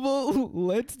syllable.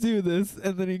 Let's do this."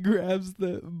 And then he grabs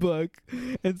the book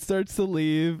and starts to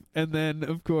leave. And then,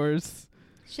 of course,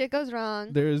 Shit goes wrong.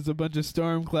 There's a bunch of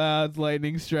storm clouds,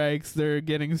 lightning strikes. They're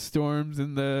getting storms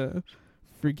in the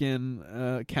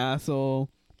freaking castle.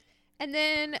 And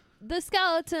then the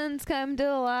skeletons come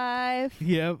to life.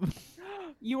 Yep.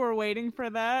 You were waiting for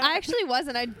that. I actually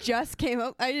wasn't. I just came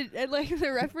up. I like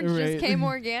the reference Right. just came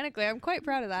organically. I'm quite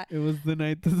proud of that. It was the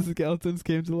night the skeletons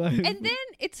came to life. And then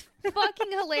it's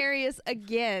fucking hilarious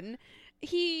again.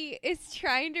 He is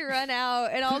trying to run out,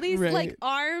 and all these Right. like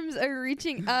arms are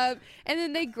reaching up, and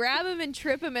then they grab him and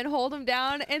trip him and hold him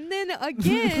down. And then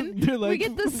again, They're we like-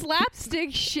 get the slapstick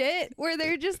shit where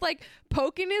they're just like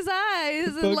poking his eyes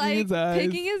and Poking like his eyes.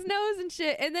 picking his nose and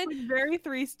shit. And then Like very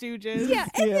Three Stooges. yeah,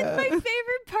 and Yeah. then my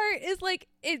favorite part is like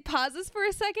it pauses for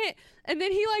a second, and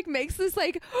then he like makes this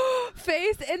like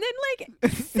face, and then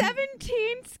like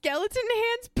 17 skeleton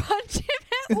hands punch him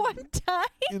at one time.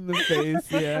 in the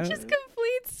face, yeah. Just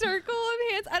complete circle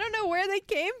of hands. I don't know where they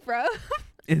came from.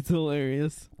 It's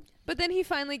hilarious. But then he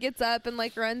finally gets up and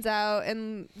like runs out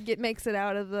and makes it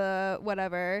out of the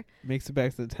whatever. Makes it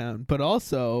back to the town. But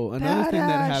also, another thing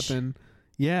that Ash. happened,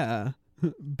 yeah,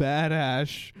 Bad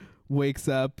Ash wakes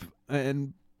up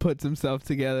and puts himself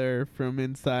together from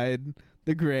inside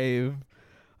the grave.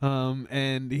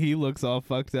 And he looks all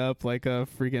fucked up like a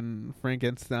freaking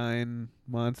Frankenstein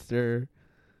monster.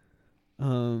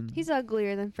 He's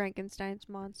uglier than Frankenstein's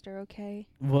monster, okay?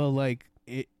 Well, like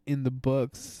in the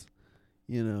books,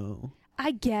 you know.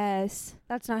 I guess.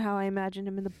 That's not how I imagine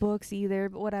him in the books either,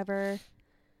 but whatever.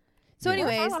 So Yeah.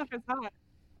 anyways, Karloff is hot.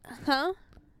 huh?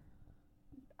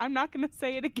 I'm not gonna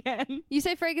say it again. You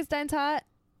say Frankenstein's hot?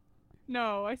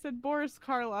 No, I said Boris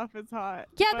Karloff is hot.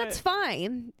 Yeah, but that's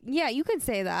fine. Yeah, you can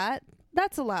say that.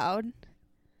 That's allowed.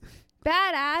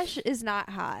 Bad Ash is not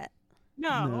hot.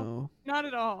 no, not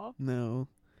at all. No.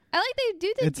 I like they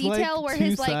do the It's detail like where two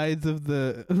his like sides of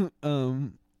the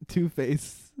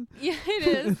Two-Face. yeah, it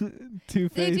is.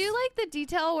 Two-Face. They do like the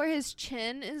detail where his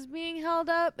chin is being held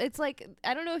up. It's like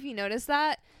I don't know if you noticed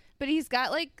that, but he's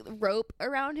got like rope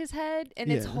around his head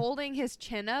and it's Yeah. holding his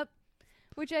chin up,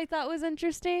 which I thought was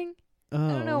interesting. Oh,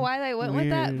 I don't know why they went with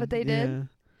that, but they did. yeah.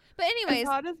 But anyways, As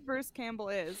hot as Bruce Campbell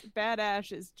is, Bad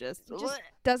Ash is just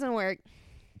doesn't work.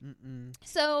 Mm-mm.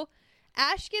 So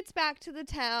Ash gets back to the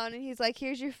town and he's like,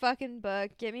 "Here's your fucking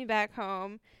book. Get me back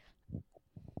home."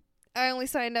 I only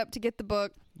signed up to get the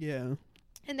book. Yeah.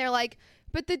 And they're like,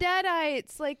 "But the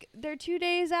Deadites, like, they're 2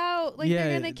 days out. Like, Yeah.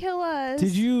 they're gonna kill us."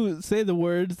 Did you say the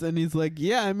words? And he's like,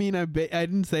 "Yeah, I mean, I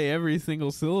didn't say every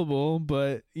single syllable,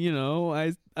 but you know,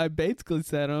 I basically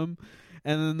said them."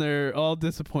 And then they're all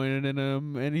disappointed in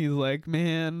him, and he's like,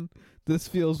 "Man, this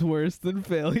feels worse than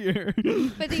failure."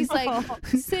 But he's like,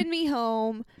 "Send me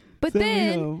home." But Send me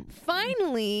then home.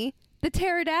 finally, the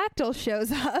pterodactyl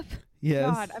shows up,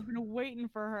 Yes. God, I've been waiting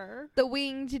for her. the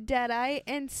winged Deadite,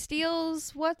 and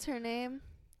steals what's her name?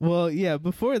 Well, yeah.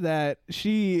 Before that,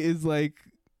 she is like,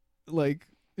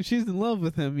 she's in love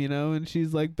with him, you know, and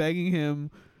she's like begging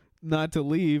him not to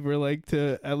leave or like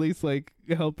to at least like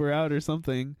help her out or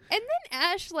something. And then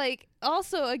Ash, like,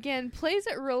 also again plays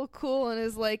it real cool and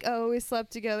is like, "Oh, we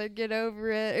slept together. Get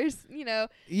over it." Or you know,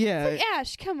 Yeah. it's like,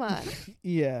 Ash, come on,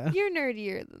 Yeah. you're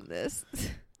nerdier than this.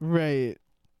 Right.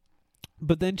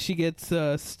 But then she gets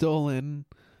stolen.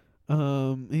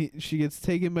 She gets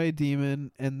taken by a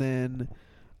demon, and then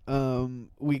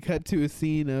we cut to a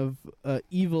scene of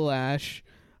evil Ash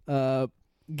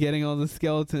getting all the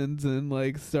skeletons and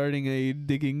like starting a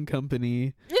digging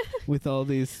company with all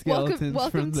these skeletons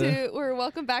welcome from the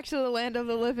welcome back to the land of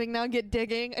the living. Now get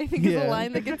digging, I think is Yeah. a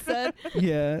line that gets said.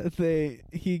 yeah,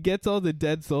 he gets all the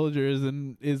dead soldiers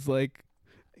and is like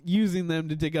using them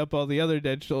to dig up all the other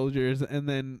dead soldiers and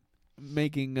then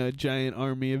making a giant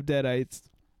army of deadites.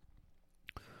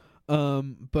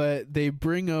 But they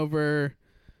bring over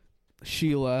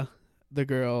Sheila, the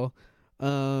girl,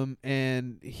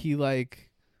 and he like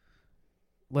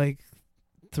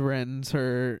threatens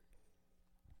her,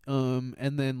 and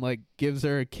then like gives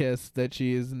her a kiss that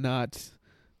she is not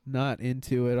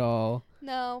into at all.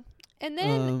 No. And then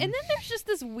Um, there's just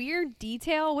this weird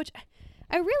detail which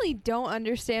I really don't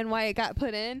understand why it got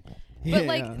put in. But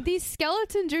like these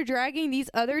skeletons are dragging these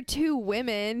other two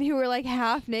women who are like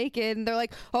half naked and they're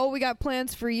like, "Oh, we got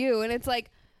plans for you." And it's like,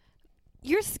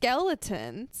 you're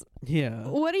skeletons. Yeah.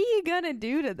 What are you gonna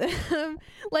do to them?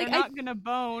 Like They're not gonna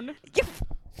bone.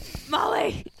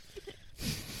 Molly.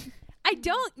 I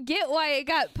don't get why it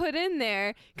got put in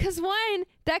there. 'Cause one,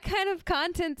 that kind of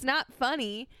content's not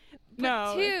funny. But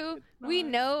No, two, it's we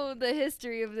not. know the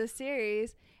history of the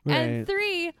series. Right. And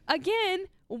three, again,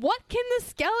 what can the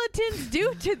skeletons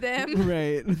do to them?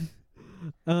 Right.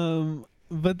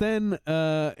 But then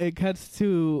it cuts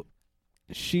to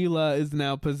Sheila is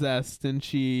now possessed, and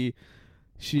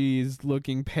she's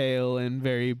looking pale and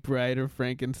very Bride of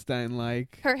Frankenstein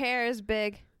like. Her hair is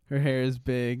big. Her hair is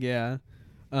big, yeah.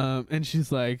 And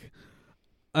she's like,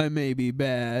 I may be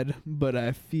bad, but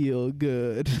I feel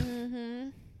good.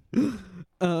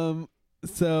 Mm-hmm.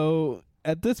 So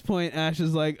at this point, Ash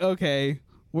is like, okay,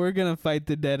 we're gonna fight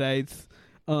the Deadites.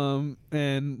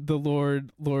 And the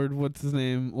Lord, what's his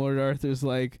name? Lord Arthur's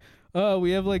like, oh,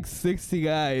 we have like 60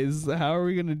 guys. How are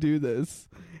we gonna do this?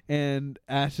 And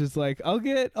Ash is like, I'll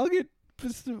get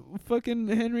fucking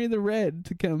Henry the Red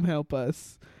to come help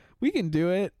us. We can do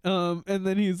it. And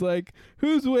then he's like,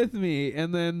 who's with me?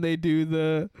 And then they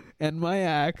do and my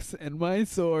axe and my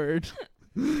sword.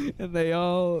 And they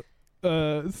all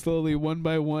slowly, one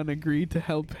by one, agree to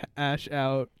help Ash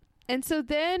out. And so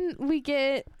then we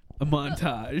get a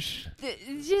montage.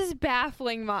 Just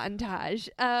baffling montage.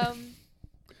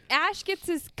 Ash gets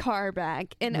his car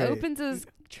back and opens his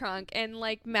trunk, and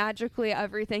like magically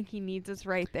everything he needs is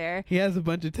right there. He has a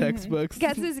bunch of textbooks.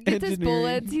 Gets his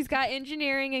bullets. He's got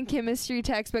engineering and chemistry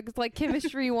textbooks, like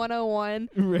Chemistry 101.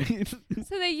 Right.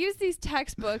 So they use these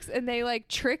textbooks and they like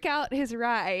trick out his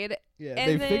ride. Yeah,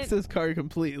 and they fix his car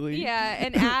completely. Yeah,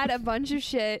 and add a bunch of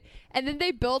shit. And then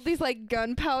they build these like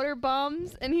gunpowder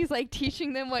bombs, and he's like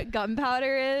teaching them what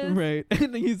gunpowder is. Right.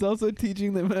 And he's also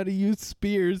teaching them how to use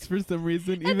spears for some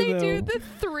reason. And they do the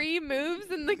 3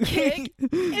 moves and the kick,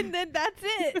 and then that's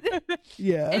it.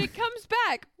 Yeah. And it comes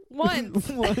back once.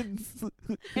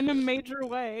 In a major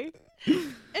way.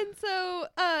 And so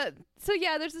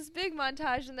yeah, there's this big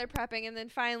montage and they're prepping, and then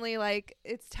finally, like,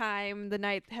 it's time. The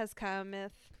night has come.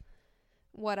 If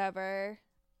whatever,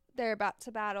 they're about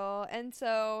to battle. And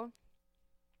so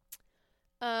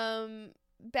Bad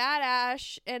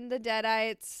Ash and the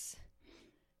Deadites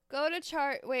go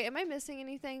to wait, am I missing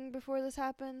anything before this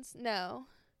happens? No,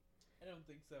 I don't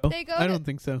think so. I don't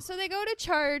think so. So they go to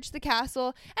charge the castle,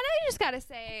 and I just gotta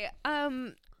say,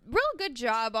 real good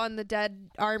job on the Dead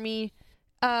Army,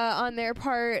 on their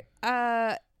part.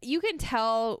 You can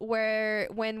tell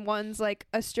when one's like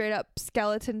a straight up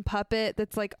skeleton puppet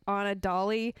that's like on a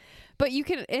dolly, but you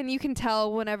can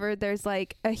tell whenever there's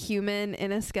like a human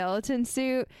in a skeleton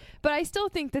suit. But I still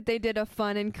think that they did a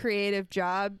fun and creative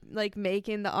job, like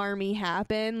making the army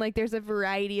happen. Like there's a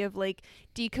variety of like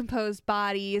decomposed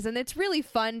bodies, and it's really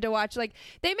fun to watch. Like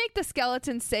they make the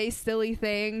skeletons say silly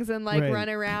things and like run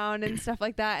around and stuff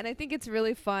like that, and I think it's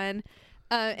really fun.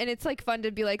 And it's like fun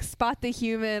to be like spot the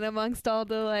human amongst all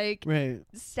the like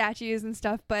statues and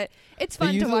stuff, but it's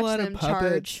fun to watch them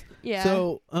charge. Yeah.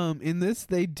 So in this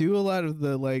they do a lot of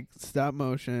the like stop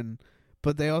motion,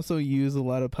 but they also use a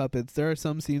lot of puppets. There are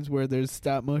some scenes where there's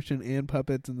stop motion and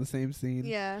puppets in the same scene.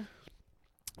 Yeah.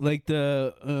 Like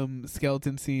the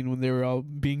skeleton scene when they were all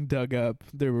being dug up,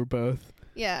 there were both.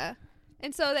 Yeah.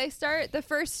 And so they start the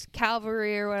first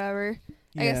cavalry or whatever.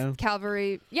 I guess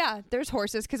cavalry. Yeah, there's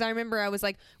horses, because I remember I was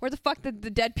like, where the fuck did the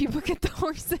dead people get the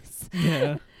horses?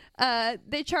 Yeah.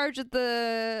 They charge at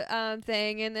the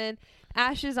thing, and then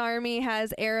Ash's army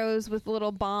has arrows with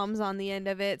little bombs on the end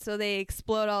of it, so they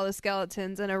explode all the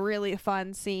skeletons in a really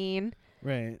fun scene.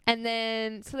 Right. And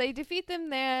then, so they defeat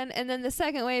them then, and then the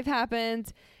second wave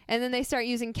happens, and then they start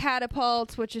using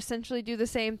catapults, which essentially do the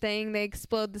same thing. They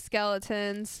explode the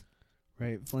skeletons.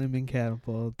 Right, flaming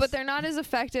catapults. But they're not as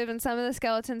effective, and some of the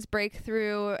skeletons break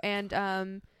through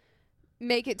and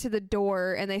make it to the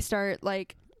door, and they start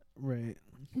like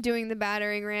doing the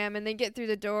battering ram, and they get through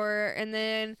the door, and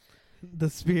then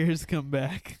the spears come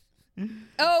back.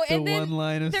 Oh, the and then one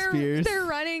line of spears. They're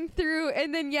running through,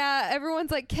 and then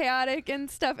everyone's like chaotic and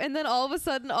stuff, and then all of a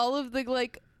sudden, all of the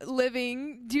like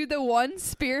living do the one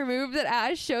spear move that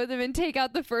Ash showed them and take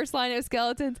out the first line of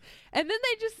skeletons, and then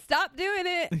they just stop doing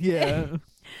it. Yeah.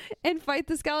 And fight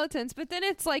the skeletons. But then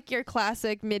it's like your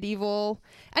classic medieval.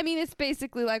 I mean, it's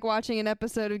basically like watching an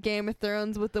episode of Game of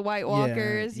Thrones with the White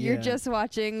Walkers. Yeah. You're just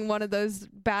watching one of those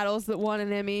battles that won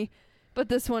an Emmy. But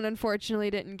this one,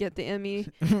 unfortunately, didn't get the Emmy.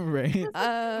 Right.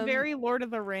 Very Lord of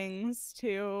the Rings,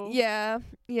 too. Yeah.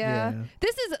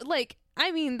 This is, like,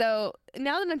 I mean, though,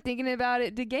 now that I'm thinking about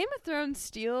it, did Game of Thrones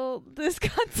steal this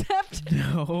concept?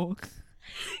 No.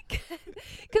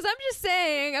 Because I'm just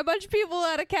saying, a bunch of people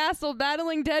at a castle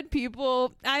battling dead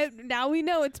people. Now we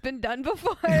know it's been done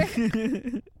before.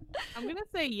 I'm gonna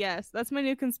say yes. That's my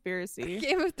new conspiracy.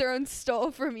 Game of Thrones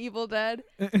stole from Evil Dead.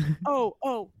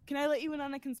 Oh, can I let you in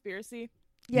on a conspiracy?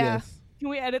 Yeah. Yes. Can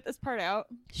we edit this part out?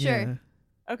 Sure. Yeah.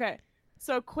 Okay.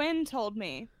 So Quinn told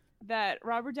me that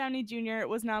Robert Downey Jr.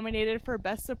 was nominated for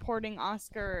Best Supporting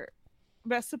Actor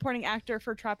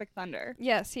for Tropic Thunder.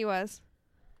 Yes, he was.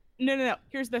 No.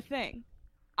 Here's the thing.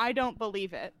 I don't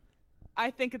believe it.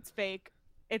 I think it's fake.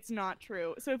 it's not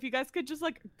true. So if you guys could just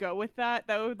like go with that,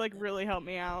 that would like really help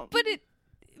me out. But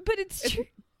it's true.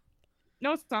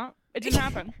 No, it's not. It didn't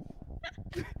happen.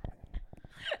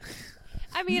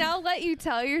 I mean, I'll let you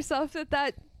tell yourself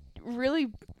that really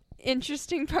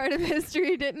interesting part of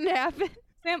history didn't happen.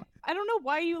 Sam, I don't know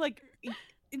why you like.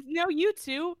 No, you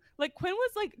too. Like Quinn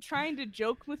was like trying to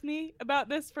joke with me about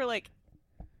this for like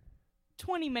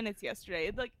 20 minutes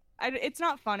yesterday. Like, it's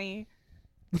not funny.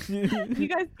 You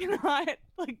guys cannot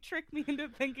like trick me into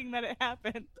thinking that it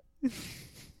happened.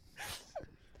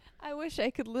 I wish I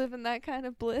could live in that kind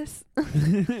of bliss.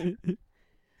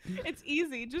 It's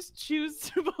easy. Just choose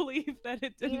to believe that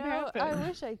it didn't happen. I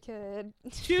wish I could.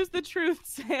 Choose the truth,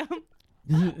 Sam.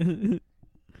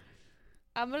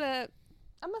 I'm gonna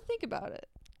think about it.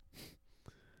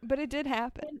 But it did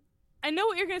happen. I know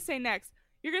what you're gonna say next.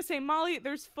 You're gonna say, Molly,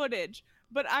 there's footage.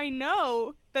 But I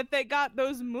know that they got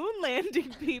those moon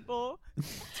landing people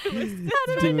to assist. How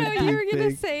did I know you were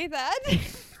gonna say that?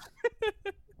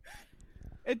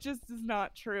 It just is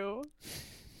not true.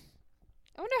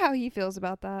 I wonder how he feels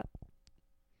about that.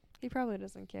 He probably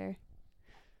doesn't care.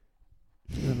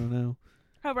 I don't know.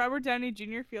 How Robert Downey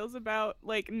Jr. feels about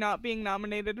like not being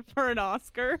nominated for an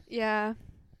Oscar. Yeah,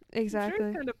 exactly. I'm sure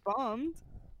he's kind of bummed.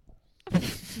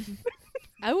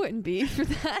 I wouldn't be for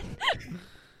that.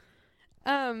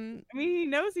 I mean, he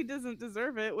knows he doesn't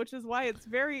deserve it, which is why it's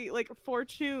very like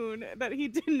fortune that he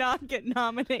did not get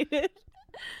nominated.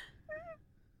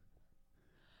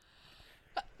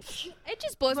 It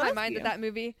just blows my mind that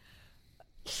movie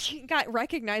got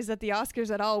recognized at the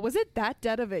Oscars at all. Was it that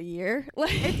dead of a year?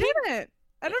 Like, it didn't.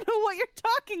 I don't know what you're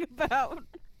talking about.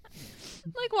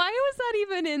 Like, why was that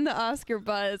even in the Oscar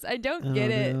buzz? I don't get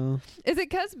it. Is it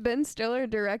because Ben Stiller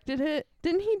directed it?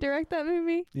 Didn't he direct that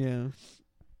movie? Yeah.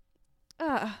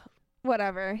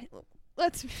 Whatever.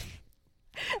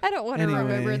 I don't want to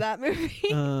remember that movie.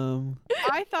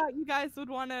 I thought you guys would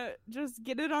want to just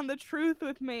get it on the truth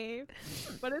with me,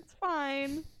 but it's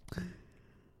fine.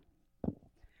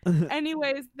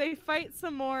 Anyways, they fight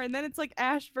some more, and then it's like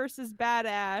Ash versus Bad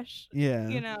Ash. Yeah.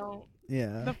 You know.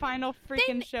 Yeah. The final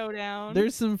freaking showdown.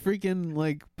 There's some freaking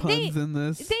like puns in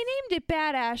this. They named it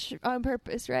Bad Ash on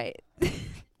purpose, right?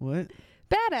 What?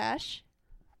 Bad Ash.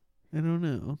 I don't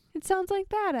know. It sounds like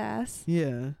badass.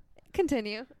 Yeah.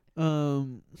 Continue.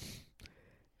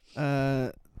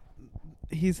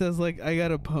 He says like, I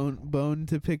got a bone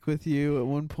to pick with you at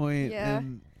one point,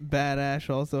 and Bad Ash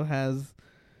also has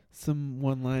some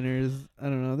one-liners. I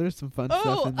don't know. There's some fun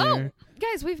stuff in there.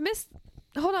 Guys, we've missed.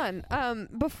 Hold on.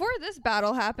 Before this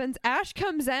battle happens, Ash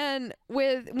comes in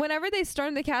with. Whenever they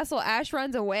storm the castle, Ash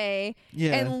runs away.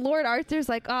 Yeah. And Lord Arthur's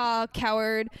like, "Oh,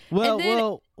 coward."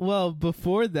 Well.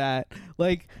 Before that,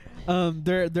 like,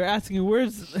 they're asking,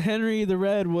 "Where's Henry the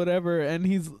Red?" Whatever,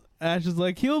 and Ash is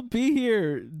like, "He'll be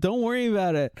here. Don't worry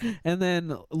about it." And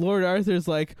then Lord Arthur's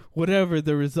like, "Whatever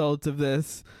the result of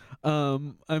this,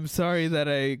 I'm sorry that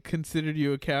I considered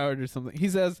you a coward," or something. He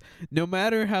says, "No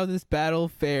matter how this battle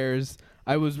fares,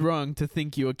 I was wrong to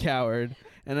think you a coward."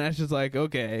 And Ash is like,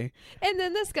 "Okay." And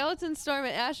then the skeleton storm,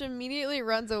 and Ash immediately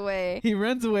runs away. He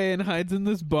runs away and hides in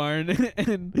this barn,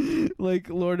 and like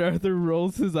Lord Arthur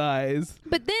rolls his eyes.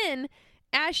 But then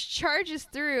Ash charges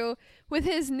through with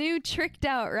his new tricked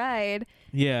out ride.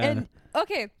 Yeah. And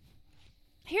okay,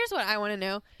 here's what I want to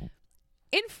know.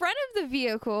 In front of the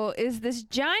vehicle is this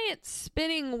giant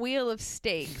spinning wheel of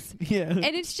stakes. Yeah. And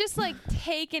it's just like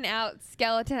taking out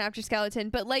skeleton after skeleton.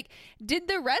 But like, did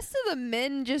the rest of the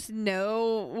men just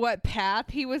know what path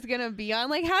he was going to be on?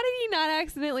 Like, how did he not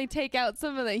accidentally take out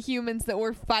some of the humans that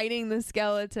were fighting the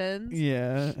skeletons?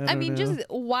 Yeah. I mean, just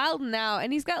wilding out.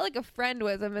 And he's got like a friend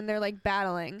with him, and they're like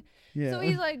battling. Yeah. So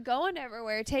he's like going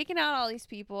everywhere, taking out all these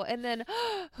people. And then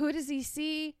who does he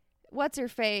see? What's her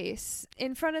face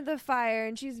in front of the fire,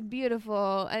 and she's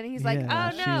beautiful, and he's like, "Oh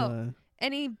no!" Sheila.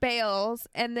 And he bails,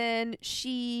 and then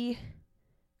she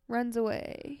runs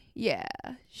away. Yeah,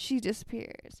 she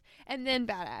disappears, and then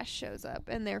Bad Ash shows up,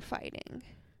 and they're fighting.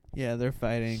 Yeah, they're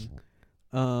fighting.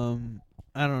 I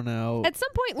don't know. At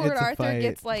some point, Lord It's a Arthur fight.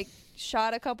 gets like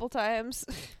shot a couple times.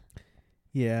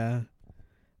 Yeah.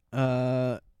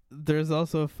 There's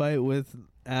also a fight with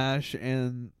Ash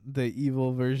and the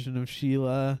evil version of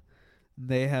Sheila.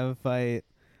 They have a fight.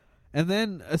 And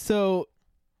then, so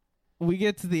we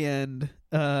get to the end.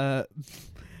 Bad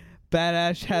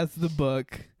Ash has the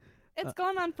book. It's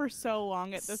gone on for so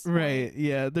long at this point. Right,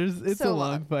 yeah. It's So a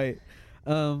long fight.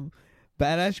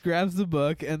 Bad Ash grabs the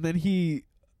book, and then he,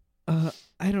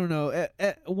 I don't know.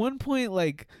 At one point,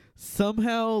 like,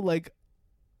 somehow, like,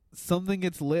 something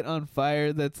gets lit on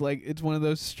fire that's like, it's one of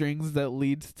those strings that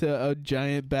leads to a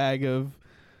giant bag of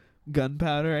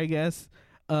gunpowder, I guess.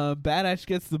 Badass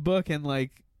gets the book and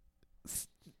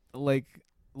like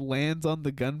lands on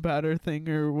the gunpowder thing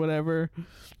or whatever,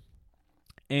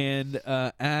 and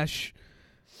Ash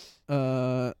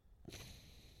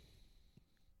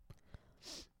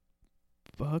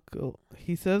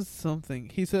he says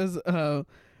something. He says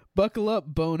buckle up,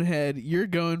 bonehead, you're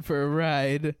going for a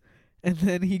ride. And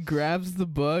then he grabs the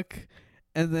book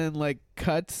and then like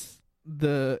cuts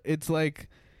it's like,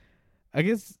 I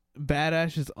guess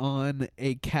Badass is on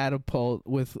a catapult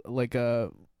with like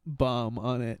a bomb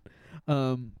on it.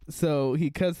 So he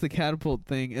cuts the catapult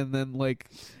thing and then like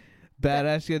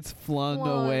Badass gets flung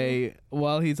away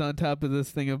while he's on top of this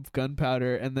thing of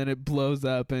gunpowder, and then it blows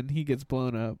up and he gets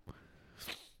blown up.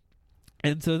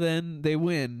 And so then they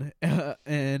win,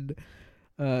 and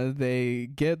they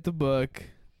get the book,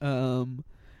 and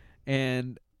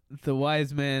the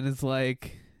wise man is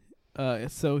like,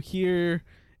 so here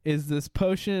is this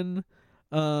potion.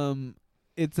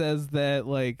 It says that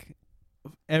like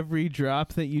every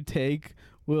drop that you take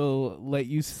will let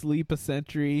you sleep a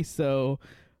century, so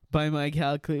by my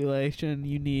calculation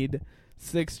you need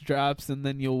 6 drops and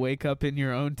then you'll wake up in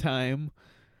your own time.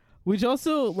 Which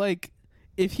also, like,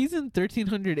 if he's in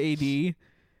 1300 AD,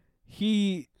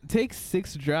 he takes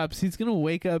 6 drops, he's gonna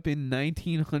wake up in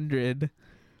 1900,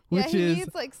 which he is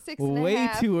needs like 6 and a way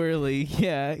half. too early.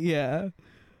 Yeah.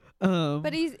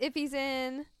 But if he's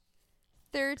in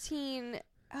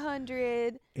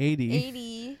 1380,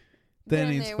 80,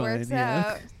 then he's it fine. works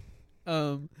Yeah.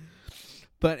 out.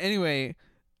 But anyway,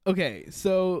 okay,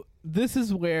 so this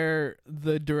is where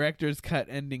the director's cut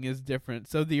ending is different.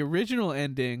 So the original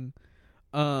ending,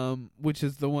 which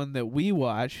is the one that we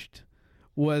watched,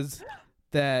 was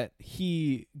that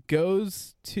he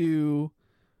goes to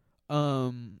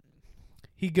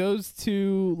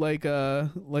like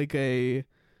a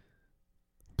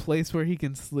place where he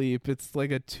can sleep. It's like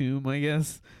a tomb, I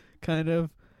guess, kind of.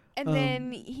 And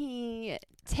then he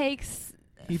takes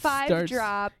he 5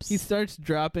 drops. He starts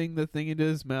dropping the thing into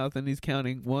his mouth, and he's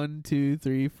counting 1, 2,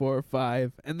 3, 4,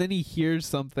 5, and then he hears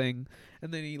something,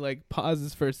 and then he like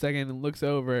pauses for a second and looks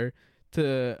over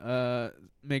to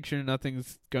make sure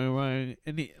nothing's going wrong,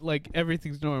 and he like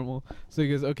everything's normal. So he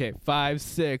goes, okay, 5,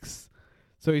 6.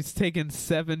 So he's taken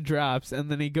 7 drops, and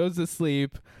then he goes to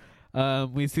sleep.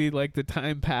 We see like the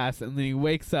time pass, and then he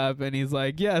wakes up and he's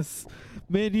like, yes,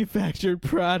 manufactured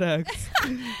products.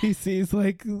 He sees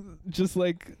like just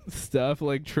like stuff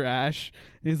like trash.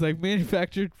 He's like,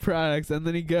 manufactured products, and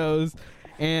then he goes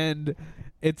and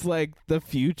it's like the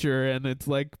future, and it's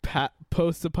like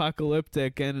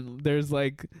post-apocalyptic, and there's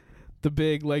like the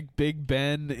Big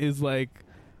Ben is like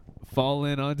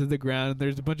fallen onto the ground.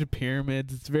 There's a bunch of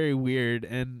pyramids. It's very weird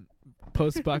and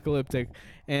post-apocalyptic.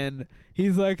 And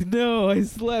he's like, no, I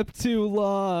slept too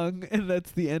long. And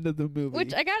that's the end of the movie.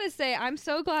 Which I gotta say, I'm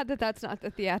so glad that that's not the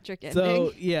theatric ending.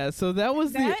 So, yeah, so that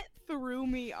was that threw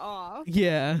me off.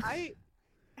 Yeah. I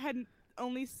had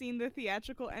only seen the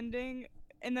theatrical ending,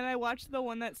 and then I watched the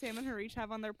one that Sam and Harish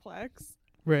have on their Plex,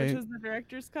 right, which was the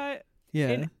director's cut. Yeah.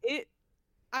 And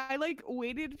I like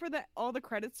waited for all the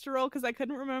credits to roll because I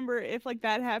couldn't remember if like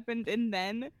that happened and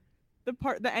then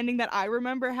the ending that I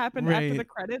remember happened after the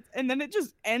credits, and then it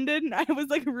just ended, and I was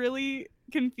like really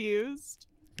confused.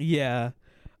 Yeah.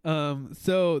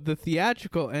 So the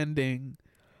theatrical ending,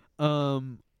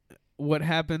 what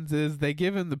happens is they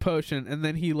give him the potion, and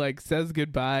then he like says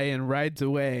goodbye and rides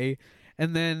away,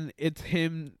 and then it's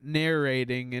him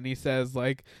narrating, and he says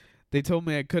like, they told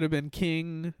me I could have been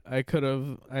king, I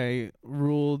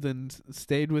ruled and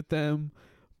stayed with them,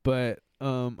 but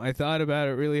I thought about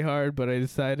it really hard, but I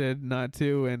decided not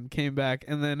to and came back.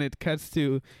 And then it cuts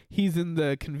to he's in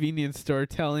the convenience store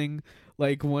telling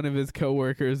like one of his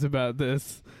coworkers about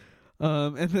this.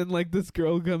 And then like this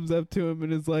girl comes up to him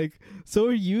and is like, so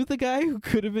are you the guy who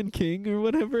could have been king or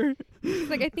whatever? He's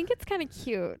like, I think it's kind of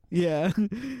cute. Yeah.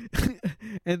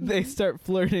 And they start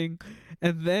flirting.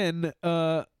 And then,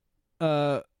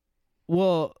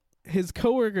 well, his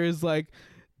coworker is like,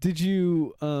 did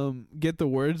you get the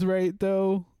words right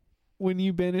though when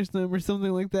you banished them or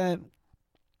something like that?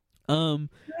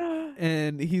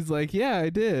 And he's like, yeah,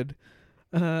 I did.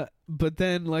 But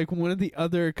then like one of the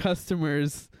other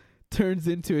customers turns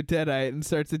into a Deadite and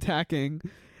starts attacking,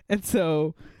 and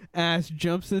so Ash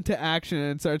jumps into action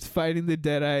and starts fighting the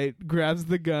Deadite, grabs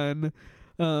the gun,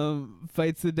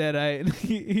 fights the Deadite, and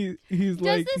he's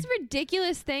like, does this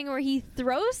ridiculous thing where he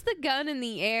throws the gun in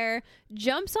the air,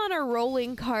 jumps on a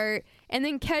rolling cart, and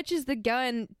then catches the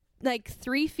gun like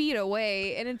 3 feet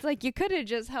away, and it's like you could have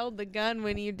just held the gun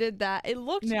when you did that. It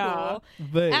looked cool.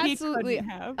 But Absolutely He couldn't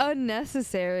have.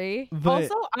 unnecessary. but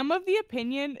Also, I'm of the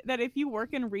opinion that if you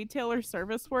work in retail or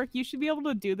service work, you should be able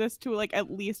to do this to like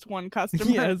at least one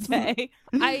customer Yes. a day.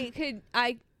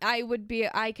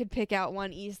 I could pick out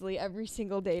one easily every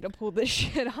single day to pull this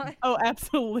shit on. Oh,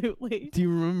 absolutely. do you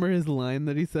remember his line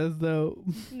that he says though?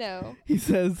 No. He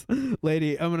says,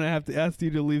 "Lady, I'm gonna have to ask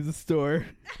you to leave the store."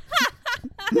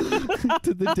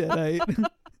 To the Deadite.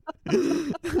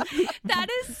 That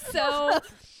is so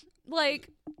like,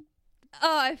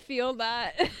 oh, I feel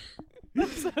that.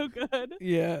 That's so good.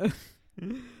 Yeah.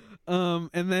 And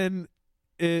then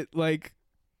it like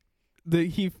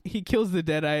he kills the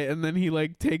Deadite, and then he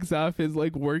like takes off his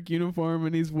like work uniform,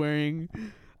 and he's wearing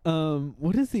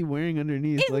what is he wearing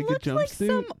underneath? It like a looked like jumpsuit?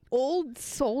 some old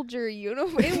soldier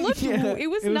uniform. It looked Yeah, it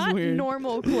was it was not weird.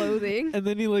 normal clothing. And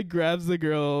then he like grabs the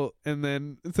girl and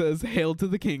then says, "Hail to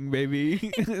the king,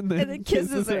 baby," and then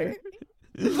kisses her.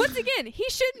 Once again, he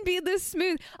shouldn't be this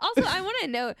smooth. Also, I want to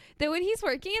note that when he's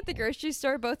working at the grocery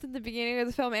store, both in the beginning of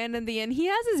the film and in the end, he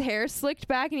has his hair slicked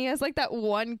back and he has like that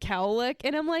one cowlick.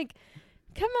 And I'm like,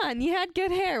 come on, you had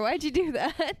good hair. Why'd you do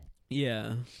that?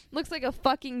 Yeah. Looks like a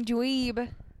fucking dweeb.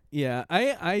 Yeah,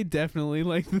 I definitely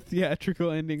like the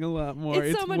theatrical ending a lot more.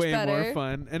 It's so much way better. more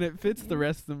fun, and it fits the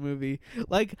rest of the movie.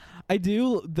 Like, I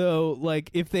do, though, like,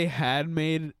 if they had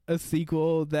made a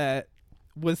sequel that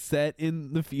was set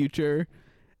in the future,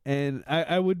 and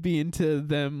I would be into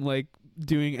them, like,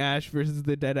 doing Ash versus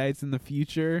the Deadites in the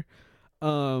future,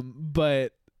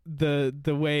 but the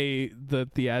way the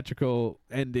theatrical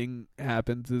ending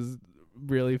happens is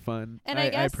really fun. And I I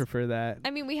guess- prefer that. I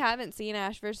mean, we haven't seen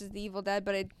Ash versus the Evil Dead,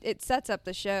 but it sets up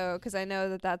the show because I know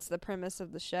that that's the premise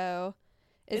of the show.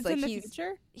 It's like in the he's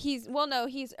future?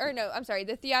 I'm sorry,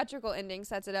 the theatrical ending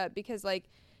sets it up because like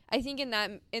I think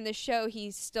in the show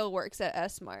he still works at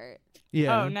S-Mart.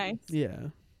 Yeah. Oh, nice. Yeah.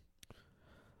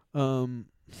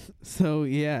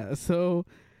 So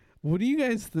what do you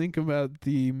guys think about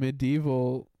the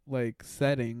medieval like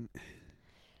setting?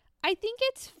 I think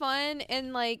it's fun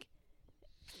and like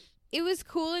it was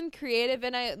cool and creative,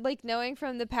 and I like knowing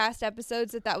from the past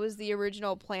episodes that was the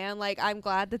original plan. Like I'm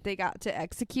glad that they got to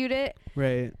execute it.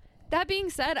 Right. That being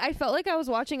said, I felt like I was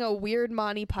watching a weird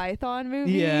Monty Python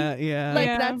movie. Yeah. Like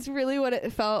Yeah. that's really what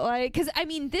it felt like. Because I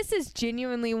mean, this is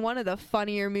genuinely one of the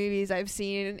funnier movies I've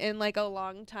seen in like a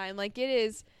long time. Like it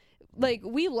is, like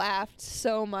we laughed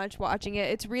so much watching it.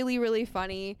 It's really, really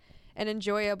funny and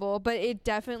enjoyable. But it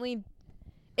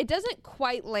doesn't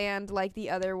quite land like the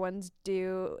other ones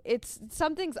do.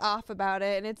 Something's off about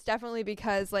it, and it's definitely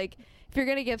because like if you're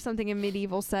gonna give something a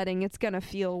medieval setting, it's gonna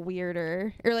feel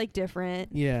weirder or like different.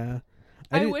 Yeah.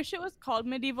 I wish it was called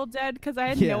Medieval Dead because I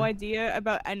had Yeah. no idea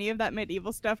about any of that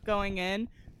medieval stuff going in.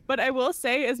 But I will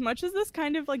say, as much as this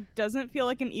kind of like doesn't feel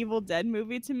like an Evil Dead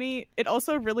movie to me, it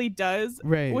also really does.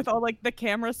 Right. With all like the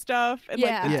camera stuff and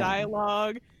like the Yeah.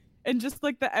 dialogue and just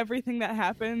like the everything that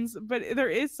happens. But there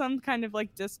is some kind of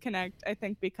like disconnect, I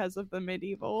think, because of the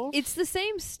medieval. It's the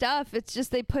same stuff. It's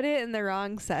just they put it in the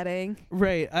wrong setting.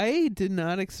 Right. I did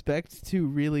not expect to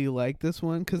really like this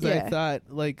one because I Yeah. thought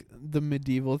like the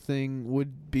medieval thing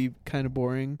would be kind of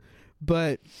boring,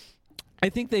 but I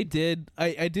think they did.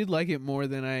 I did like it more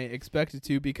than I expected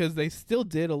to because they still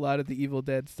did a lot of the Evil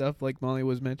Dead stuff, like Molly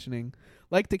was mentioning,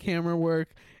 like the camera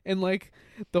work and like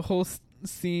the whole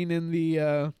scene in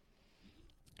the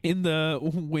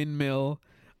windmill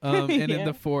and in Yeah.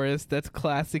 the forest. That's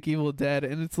classic Evil Dead,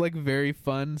 and it's like very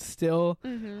fun still.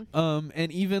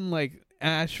 And even like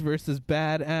Ash versus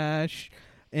Bad Ash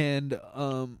and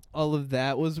all of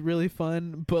that was really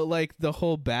fun, but like the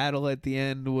whole battle at the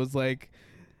end was like,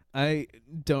 I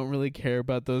don't really care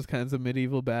about those kinds of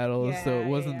medieval battles, so it Yeah,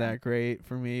 wasn't yeah. that great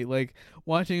for me. Like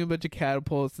watching a bunch of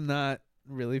catapults, not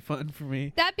really fun for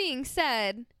me. That being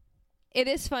said, it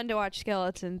is fun to watch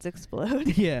skeletons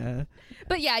explode. Yeah.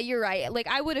 But yeah, you're right. Like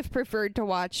I would have preferred to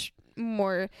watch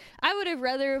more. I would have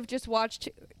rather have just watched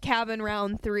Cabin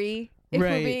Round 3 if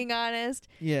Right. we're being honest.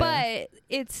 Yeah. But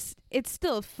it's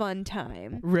still a fun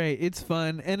time. Right, it's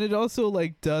fun, and it also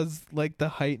like does like the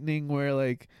heightening where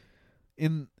like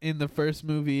in the first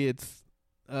movie it's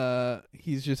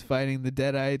he's just fighting the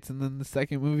Deadites, and then the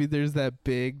second movie there's that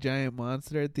big giant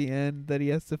monster at the end that he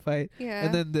has to fight. Yeah.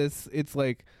 And then it's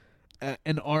like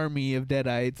an army of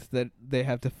Deadites that they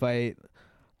have to fight.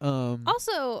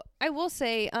 Also, I will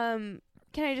say, can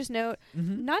I just note,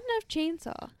 Mhm. not enough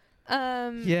chainsaw.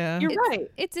 Yeah. You're it's- right.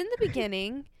 It's in the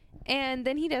beginning, And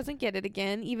then he doesn't get it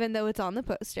again, even though it's on the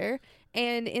poster.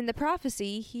 And in the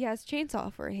prophecy, he has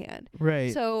chainsaw for a hand.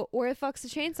 Right. So, where the fuck's the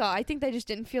chainsaw? I think they just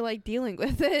didn't feel like dealing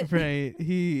with it. Right.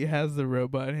 He has the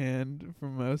robot hand for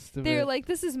most of They're it. like,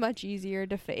 this is much easier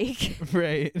to fake.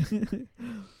 Right.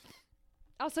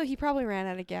 Also, he probably ran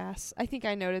out of gas. I think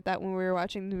I noted that when we were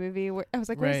watching the movie. I was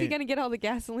like, where's he Right. going to get all the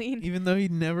gasoline? Even though he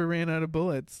never ran out of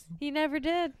bullets. He never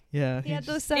did. Yeah. He had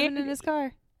those just- 7 in his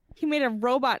car. He made a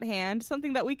robot hand,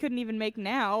 something that we couldn't even make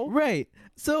now. Right.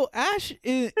 So Ash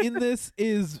in this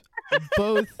is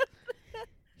both.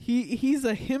 He's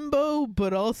a himbo,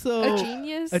 but also A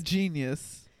genius? A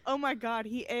genius. Oh my god,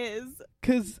 he is.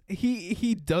 Cause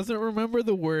he doesn't remember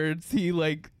the words. He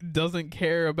like doesn't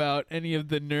care about any of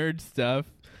the nerd stuff,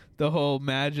 the whole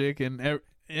magic and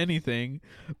anything.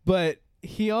 But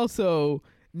he also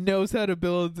knows how to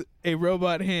build a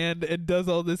robot hand and does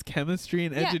all this chemistry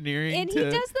and engineering. And he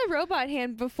does the robot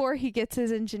hand before he gets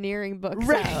his engineering books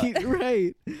Right, out.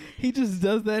 right. He just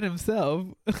does that himself.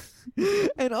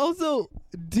 And also,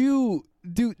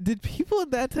 did people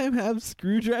at that time have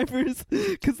screwdrivers?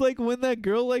 Because like when that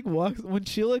girl like when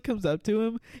Sheila comes up to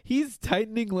him, he's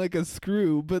tightening like a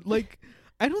screw, but like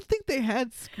I don't think they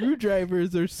had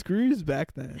screwdrivers or screws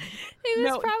back then. It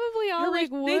was No, probably all You're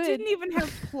like right, wood. they didn't even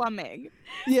have plumbing.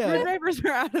 Yeah. Screwdrivers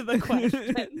are out of the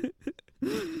question.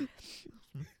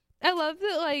 I love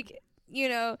that, like, you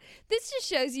know, this just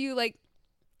shows you, like,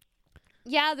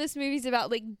 yeah, this movie's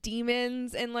about, like,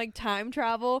 demons and, like, time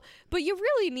travel, but you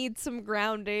really need some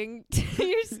grounding to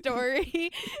your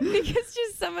story because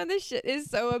just some of the shit is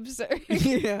so absurd.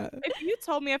 Yeah. If you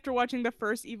told me after watching the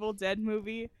first Evil Dead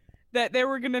movie that they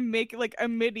were gonna make like a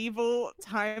medieval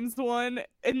times one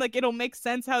and like it'll make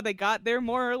sense how they got there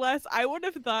more or less, I would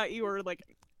have thought you were like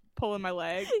pulling my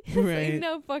leg. It's like, Right.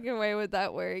 no fucking way would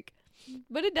that work.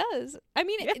 But it does. I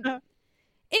mean, Yeah.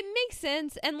 it makes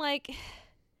sense. And, like,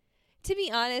 to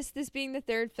be honest, this being the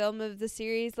third film of the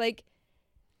series, like,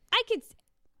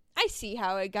 I see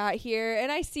how it got here,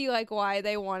 and I see, like, why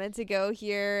they wanted to go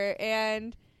here.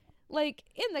 And, like,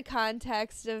 in the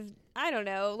context of, I don't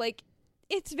know, like,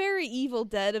 it's very Evil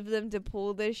Dead of them to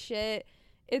pull this shit.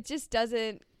 It just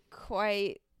doesn't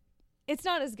quite, it's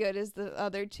not as good as the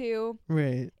other two.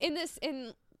 Right. In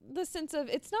the sense of,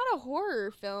 it's not a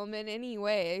horror film in any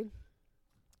way.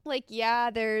 Like, yeah,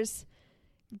 there's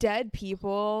dead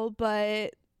people,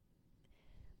 but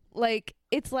like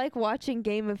it's like watching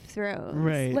Game of Thrones.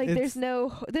 Right. Like It's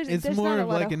there's more not a of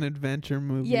lot like an adventure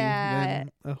movie Yeah.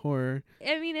 than a horror.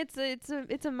 I mean, it's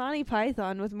a Monty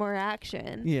Python with more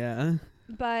action. Yeah.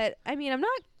 But I mean,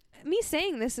 me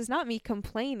saying this is not me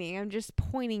complaining. I'm just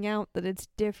pointing out that it's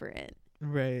different.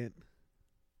 Right.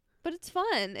 But it's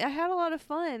fun. I had a lot of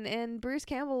fun, and Bruce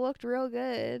Campbell looked real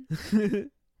good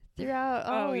throughout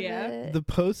all Oh, of yeah. it. The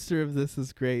poster of this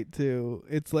is great too.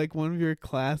 It's like one of your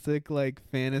classic like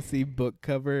fantasy book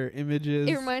cover images.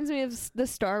 It reminds me of the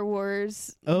Star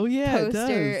Wars Oh yeah, poster. it does.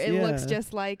 It looks yeah.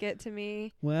 just like it to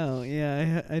me. Wow.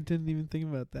 Yeah, I didn't even think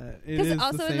about that. It Because is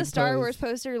also in same the Star pose. Wars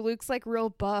poster, Luke's like real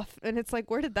buff, and it's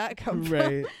like, where did that come from?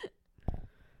 Right.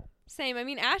 Same. I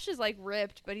mean, Ash is like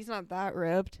ripped, but he's not that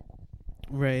ripped.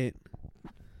 Right.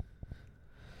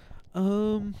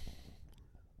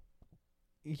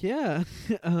 Yeah.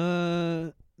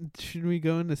 Should we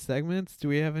go into segments? Do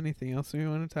we have anything else we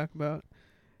want to talk about?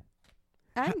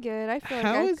 I'm good. I feel like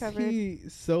How I've is covered. he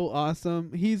so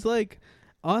awesome? He's like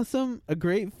awesome, a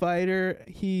great fighter.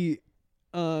 He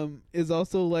is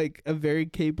also like a very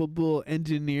capable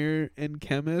engineer and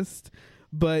chemist,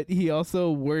 but he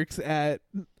also works at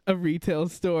a retail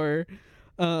store.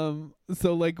 So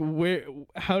like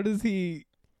how does he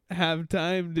have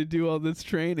time to do all this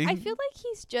training? I feel like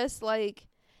he's just like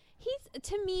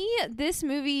to me, this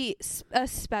movie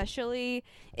especially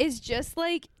is just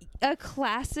like a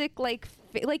classic like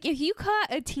if you caught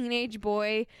a teenage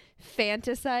boy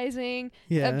fantasizing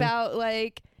Yeah. about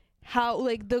like how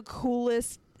like the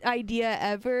coolest idea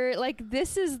ever, like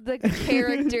this is the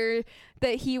character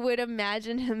that he would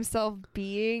imagine himself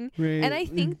being. Right. And I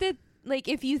think that like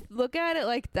if you look at it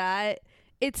like that,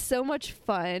 it's so much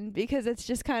fun because it's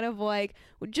just kind of like,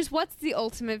 just what's the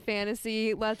ultimate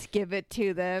fantasy? Let's give it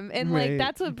to them. And Right. like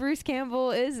that's what Bruce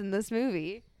Campbell is in this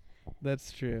movie.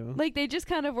 That's true. Like they just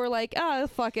kind of were like, oh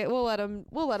fuck it, we'll let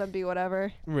him be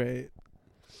whatever. Right.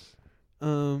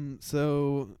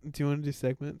 So do you want to do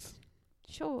segments?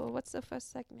 Sure. What's the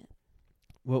first segment,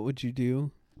 What would you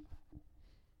do?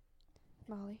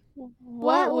 Molly?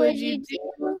 What would you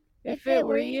do if it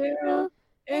were you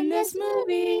in this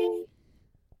movie?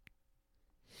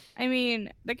 I mean,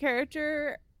 the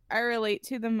character I relate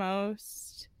to the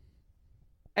most,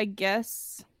 I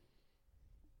guess,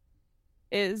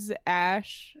 is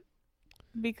Ash,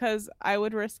 because I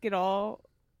would risk it all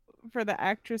for the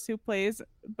actress who plays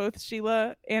both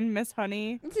Sheila and Miss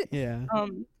Honey. Yeah.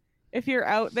 If you're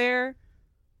out there,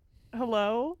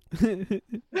 hello.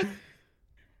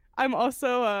 I'm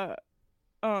also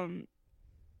a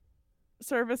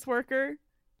service worker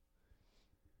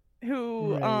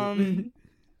who Right.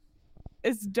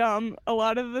 is dumb a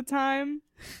lot of the time,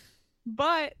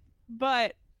 but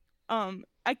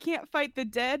I can't fight the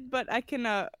dead, but I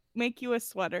can make you a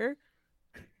sweater.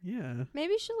 Yeah.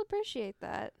 Maybe she'll appreciate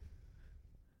that.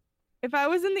 If I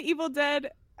was in the Evil Dead,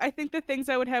 I think the things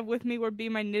I would have with me would be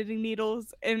my knitting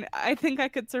needles, and I think I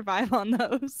could survive on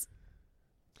those.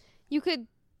 You could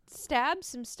stab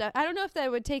some stuff. I don't know if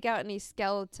that would take out any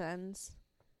skeletons.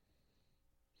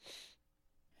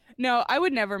 No, I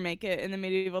would never make it in the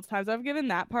medieval times. I've given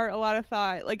that part a lot of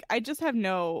thought. Like, I just have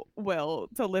no will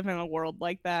to live in a world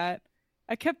like that.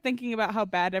 I kept thinking about how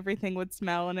bad everything would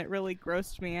smell, and it really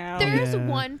grossed me out. There's Yeah.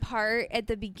 one part at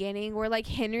the beginning where like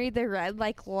Henry the Red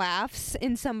like laughs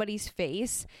in somebody's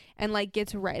face and like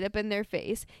gets right up in their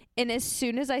face. And as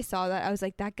soon as I saw that, I was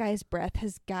like, that guy's breath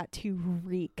has got to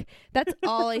reek. That's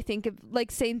all I think of. Like,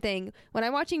 same thing. When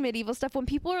I'm watching medieval stuff, when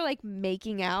people are like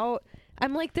making out,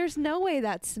 I'm like, there's no way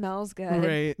that smells good.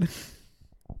 Right.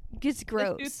 It's The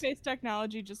gross. toothpaste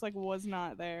technology just like was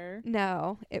not there.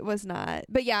 No, it was not.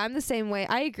 But yeah, I'm the same way.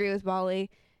 I agree with Molly.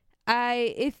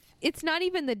 If it's not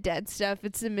even the dead stuff,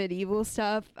 it's the medieval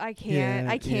stuff. I can't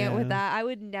with Yeah. that. I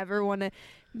would never want to.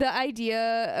 The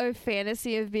idea or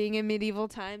fantasy of being in medieval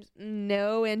times,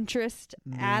 no interest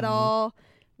at No. all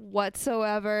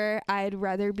whatsoever. I'd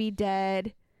rather be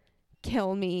dead.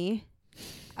 Kill me.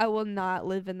 I will not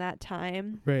live in that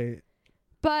time. Right.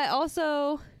 But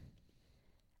also,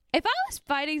 if I was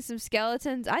fighting some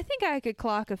skeletons, I think I could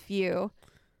clock a few.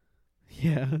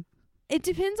 Yeah. It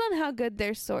depends on how good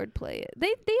their sword play is.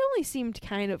 They only seemed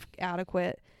kind of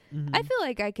adequate. Mhm. I feel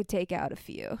like I could take out a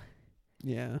few.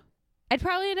 Yeah. I'd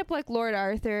probably end up like Lord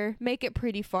Arthur, make it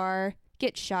pretty far,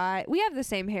 get shot. We have the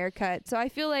same haircut, so I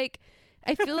feel like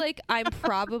I'm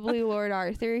probably Lord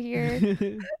Arthur here.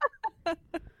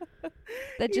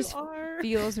 That just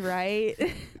feels right.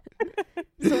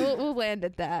 So we'll land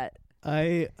at that.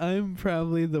 I'm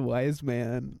probably the wise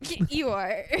man. You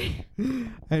are.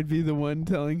 I'd be the one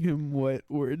telling him what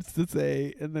words to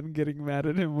say and then getting mad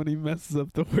at him when he messes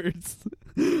up the words.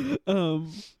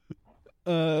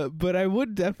 But I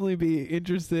would definitely be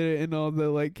interested in all the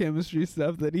like chemistry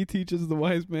stuff that he teaches the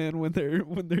wise man when they're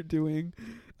doing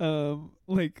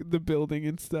like the building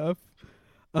and stuff.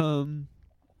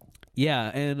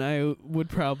 Yeah, and I would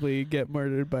probably get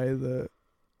murdered by the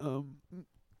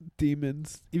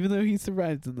demons, even though he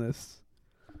survives in this.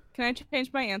 Can I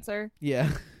change my answer? Yeah.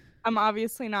 I'm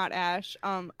obviously not Ash.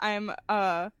 I'm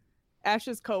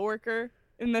Ash's coworker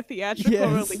in the theatrical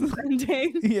Yes. release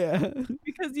ending. Yeah.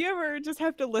 Because you ever just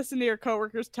have to listen to your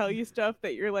coworkers tell you stuff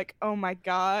that you're like, oh my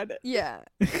god, Yeah.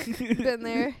 Been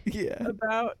there. Yeah.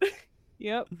 about.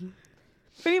 Yep.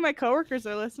 If any of my coworkers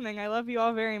are listening, I love you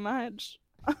all very much.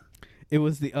 It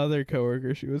was the other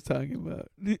coworker she was talking about.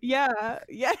 Yeah,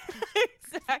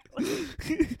 exactly.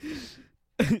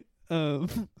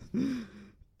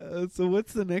 So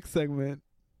what's the next segment?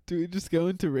 Do we just go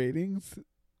into ratings?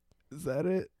 Is that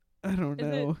it? I don't Is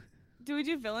know. Do we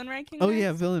do villain ranking? Oh next?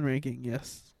 yeah, villain ranking.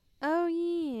 Yes. Oh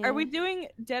yeah. Are we doing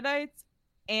Deadites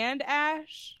and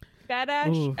Ash? Bad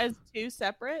Ash Ooh. as two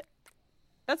separate?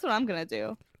 That's what I'm gonna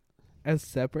do. As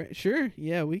separate? Sure.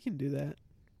 Yeah, we can do that.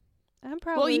 I'm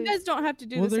probably. Well, you guys don't have to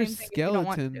do Well, the same there's thing if you don't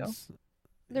want to. skeletons.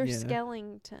 They're Yeah.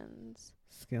 skeletons.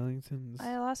 Skeletons.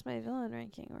 I lost my villain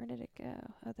ranking. Where did it go?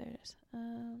 Oh, there it is.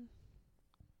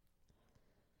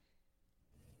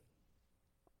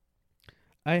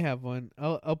 I have one.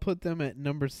 I'll put them at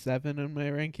number 7 on my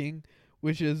ranking,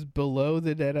 which is below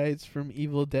the Deadites from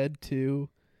Evil Dead 2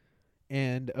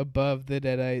 and above the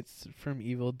Deadites from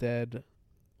Evil Dead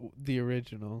the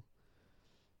original.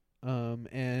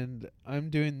 And I'm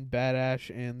doing Bad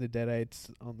Ash and the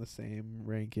Deadites on the same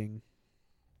ranking.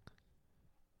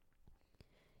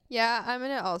 Yeah, I'm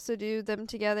gonna also do them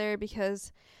together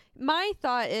because my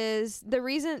thought is the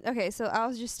reason. Okay, so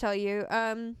I'll just tell you.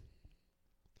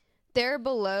 They're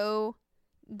below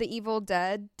the Evil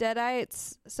Dead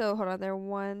Deadites. So hold on, they're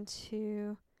 1,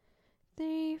 2,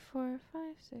 3, 4, 5,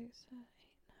 6, 7, 8, 9,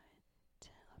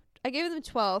 10. I gave them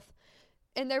 12th,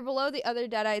 and they're below the other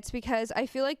Deadites because I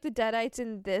feel like the Deadites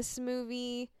in this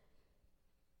movie.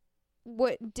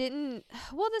 Well,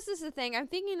 this is the thing. I'm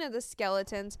thinking of the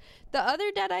skeletons. The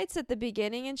other Deadites at the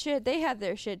beginning and shit, they had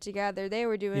their shit together. They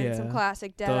were doing some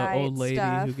classic Deadite The old lady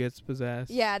stuff. who gets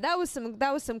possessed. Yeah, that was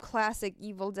some classic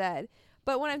Evil Dead.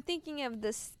 But when I'm thinking of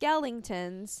the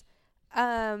skeletons,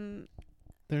 they're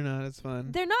not as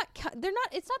fun. they're not.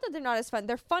 It's not that they're not as fun.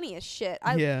 They're funny as shit.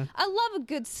 I love a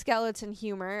good skeleton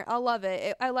humor. I love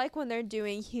it. I like when they're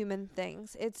doing human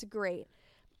things. It's great.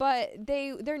 But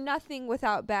they're nothing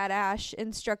without Bad Ash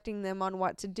instructing them on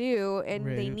what to do, and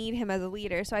they need him as a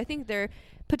leader. So I think they're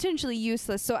potentially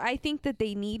useless. So I think that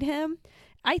they need him.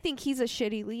 I think he's a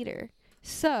shitty leader.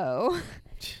 So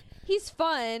he's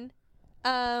fun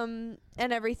and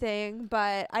everything,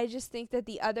 but I just think that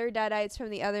the other Deadites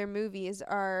from the other movies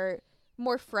are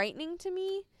more frightening to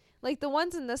me. Like the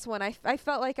ones in this one, I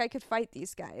felt like I could fight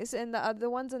these guys, and the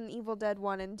ones in Evil Dead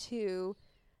 1 and 2,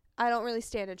 I don't really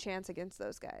stand a chance against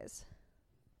those guys.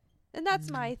 And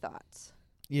that's my thoughts.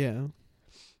 Yeah.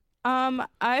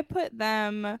 I put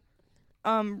them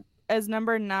as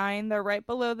number 9. They're right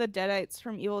below the Deadites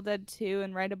from Evil Dead 2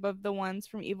 and right above the ones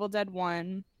from Evil Dead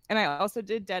 1. And I also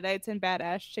did Deadites and Bad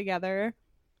Ash together.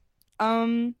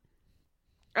 I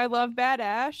love Bad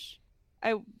Ash.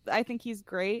 I think he's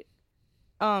great.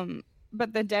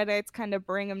 But the Deadites kind of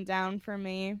bring him down for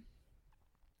me.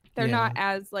 They're not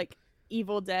as like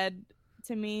Evil Dead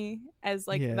to me as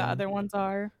like the other ones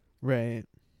are. Right.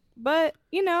 But,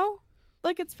 you know,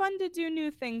 like it's fun to do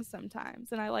new things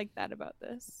sometimes, and I like that about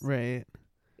this. Right.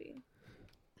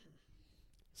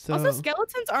 So also,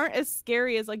 skeletons aren't as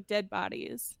scary as like dead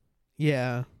bodies.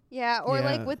 Yeah. Yeah, or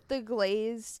like with the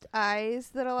glazed eyes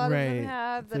that a lot of them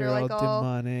have that are like all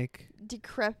demonic,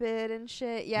 decrepit and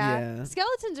shit. Yeah.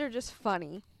 Skeletons are just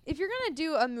funny. If you're going to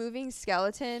do a moving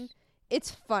skeleton,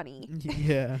 it's funny.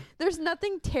 Yeah. There's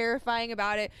nothing terrifying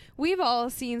about it. We've all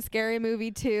seen Scary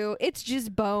Movie 2. It's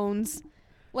just bones.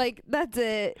 Like, that's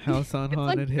it. House on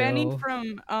Haunted Hill. It's like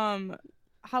Benny from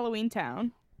Halloween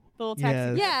Town. The little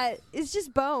taxi. Yeah, it's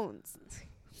just bones.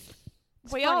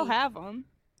 We all have them.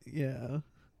 Yeah.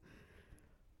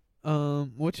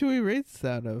 What should we rate this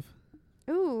out of?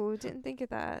 Ooh, didn't think of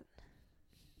that.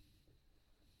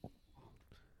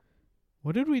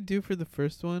 What did we do for the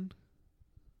first one?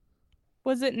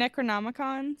 Was it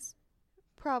Necronomicons?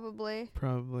 Probably,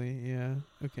 yeah.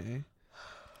 Okay.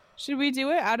 Should we do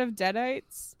it out of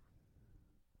Deadites?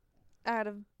 Out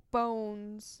of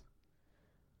Bones.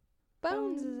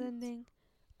 Bones is ending.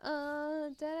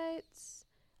 Deadites.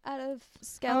 Out of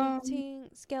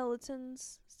Skeletons.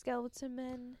 Skeleton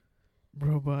Men.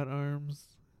 Robot arms.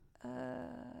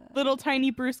 Little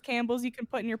tiny Bruce Campbells you can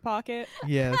put in your pocket.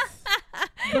 Yes.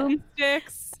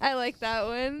 Boomsticks. I like that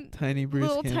one. Tiny Bruce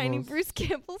Little Campbells. tiny Bruce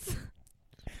Campbells.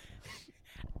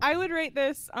 I would rate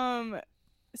this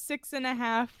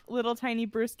 6.5 little tiny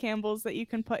Bruce Campbells that you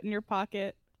can put in your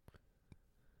pocket.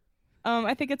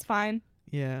 I think it's fine.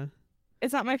 Yeah.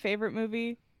 It's not my favorite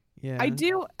movie. Yeah.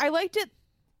 I liked it.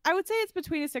 I would say it's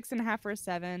between a 6.5 or a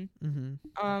 7.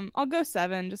 Mm-hmm. I'll go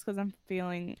 7 just because I'm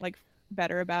feeling like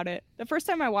better about it. The first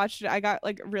time I watched it, I got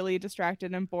like really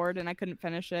distracted and bored and I couldn't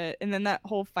finish it. And then that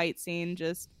whole fight scene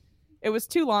it was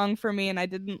too long for me and I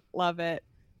didn't love it.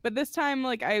 But this time,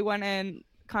 like I went in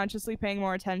consciously paying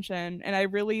more attention and I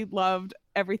really loved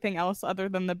everything else other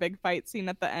than the big fight scene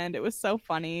at the end. It was so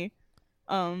funny.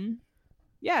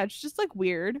 Yeah, it's just like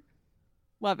weird.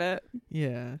 Love it.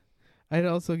 Yeah. I'd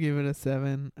also give it a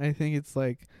 7. I think it's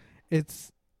like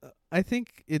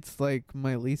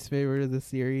my least favorite of the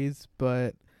series,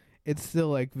 but it's still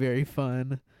like very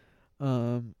fun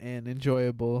and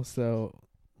enjoyable, so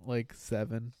like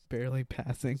 7, barely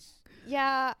passing.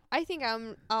 Yeah, I think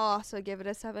I'll also give it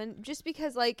a 7 just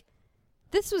because like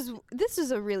this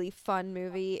was a really fun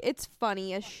movie. It's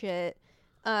funny as shit.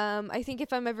 I think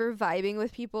if I'm ever vibing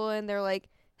with people and they're like,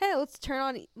 hey, let's turn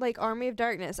on like Army of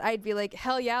Darkness, I'd be like,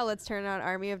 hell yeah, let's turn on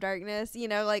Army of Darkness. You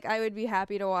know, like I would be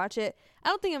happy to watch it. I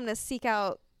don't think I'm gonna seek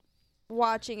out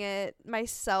watching it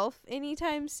myself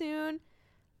anytime soon.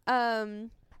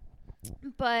 But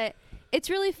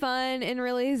it's really fun and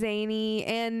really zany,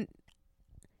 and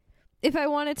if I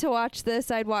wanted to watch this,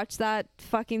 I'd watch that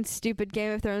fucking stupid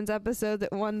Game of Thrones episode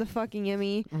that won the fucking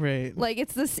Emmy. Right. Like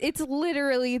it's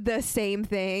literally the same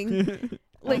thing.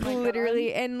 Like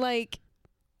literally. And like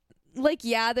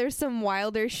yeah, there's some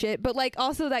wilder shit, but like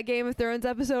also that Game of Thrones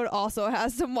episode also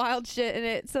has some wild shit in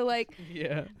it. So like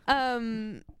yeah.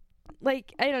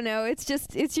 Like I don't know,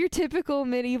 it's your typical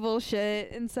medieval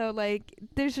shit, and so like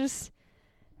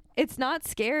it's not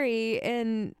scary,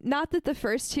 and not that the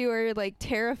first two are like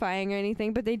terrifying or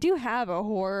anything, but they do have a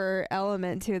horror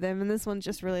element to them, and this one's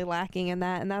just really lacking in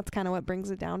that, and that's kind of what brings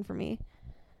it down for me.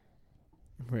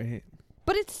 Right.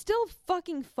 But it's still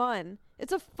fucking fun.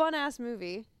 It's a fun ass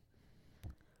movie.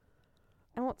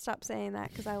 I won't stop saying that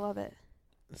because I love it.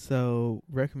 So,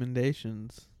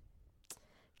 recommendations.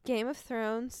 Game of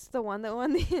Thrones, the one that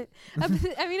won the I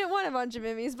mean it won a bunch of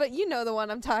Emmys, but you know the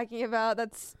one I'm talking about,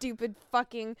 that stupid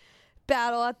fucking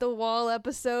Battle at the Wall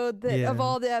episode that of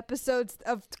all the episodes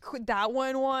of that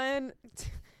one won.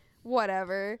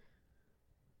 Whatever.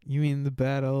 You mean the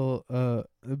battle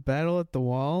at the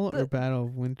Wall or Battle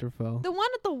of Winterfell? The one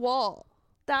at the Wall.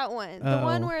 That one. The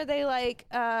one where they like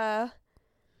where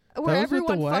that was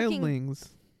everyone with the fucking Wildlings.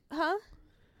 Huh?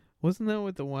 Wasn't that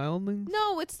with the Wildlings?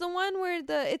 No, it's the one where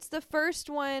it's the first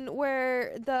one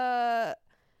where the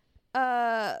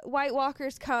White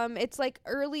Walkers come. It's like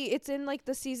early, it's in like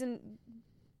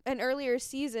an earlier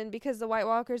season, because the White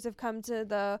Walkers have come to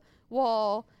the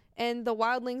Wall and the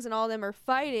Wildlings and all of them are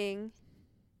fighting.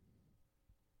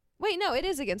 Wait, no, it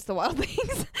is against the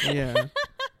Wildlings. Yeah.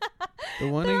 The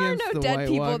one there against are no the dead White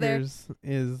people there. Walkers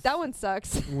is That one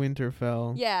sucks.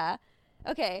 Winterfell. Yeah.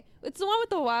 Okay, it's the one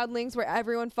with the Wildlings where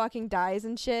everyone fucking dies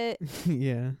and shit.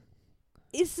 Yeah.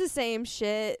 It's the same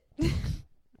shit.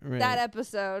 Right. That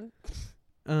episode.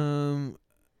 I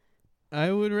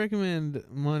would recommend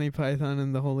Monty Python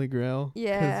and the Holy Grail.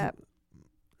 Yeah.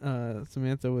 'Cause,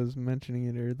 Samantha was mentioning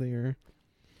it earlier.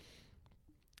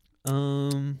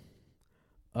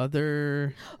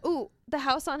 Other. Ooh, The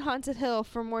House on Haunted Hill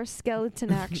for more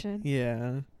skeleton action.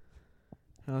 Yeah.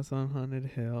 House on Haunted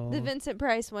Hill. The Vincent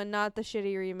Price one, not the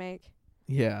shitty remake.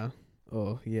 Yeah.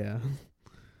 Oh, yeah.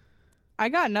 I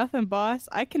got nothing, boss.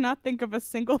 I cannot think of a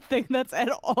single thing that's at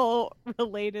all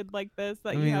related like this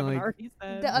that you haven't already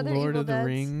said. The other Lord Evil of the Deads.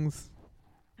 Rings.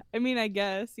 I mean, I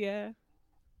guess, yeah.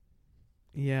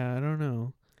 Yeah, I don't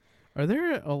know. Are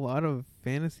there a lot of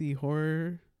fantasy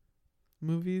horror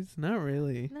movies? Not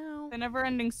really. No. The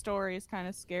Never-Ending Story is kind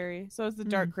of scary. So is The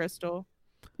Dark Crystal.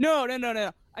 No.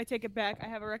 I take it back. I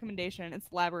have a recommendation. It's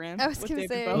Labyrinth. I was with gonna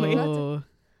David say, Bowie. Oh,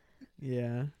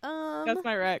 yeah. That's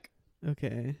my rec.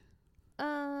 Okay.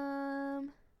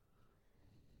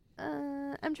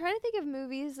 I'm trying to think of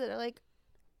movies that are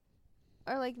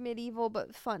like medieval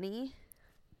but funny.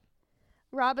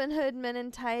 Robin Hood Men in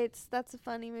Tights, that's a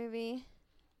funny movie.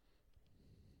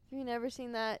 Have you never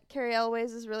seen that? Carrie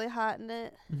Elways is really hot in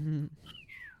it. Mm-hmm.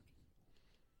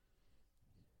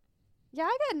 Yeah,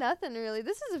 I got nothing really.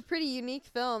 This is a pretty unique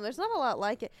film. There's not a lot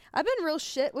like it. I've been real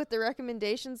shit with the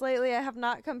recommendations lately. I have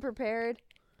not come prepared.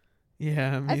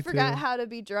 Yeah, me I forgot too. how to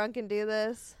be drunk and do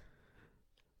this.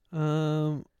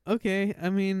 Okay. I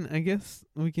mean, I guess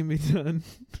we can be done.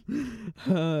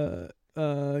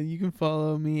 You can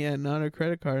follow me at Not a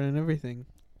Credit Card and everything.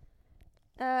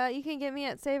 You can get me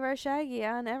at Save Our Shaggy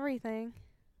on everything.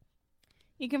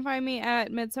 You can find me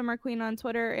at Midsummer Queen on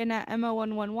Twitter and at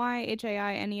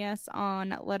MO11YHAINES on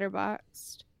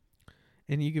Letterboxd.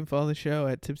 And you can follow the show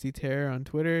at Tipsy Terror on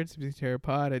Twitter,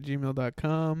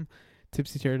 tipsyterrorpod@gmail.com,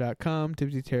 tipsyterror.com,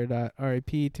 tipsyterror.rip,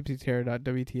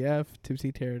 tipsyterror.wtf,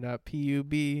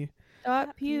 tipsyterror.pub.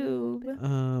 .pube.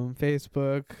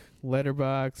 Facebook,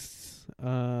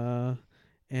 Letterboxd,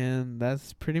 and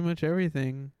that's pretty much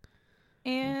everything.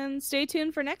 And stay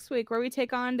tuned for next week where we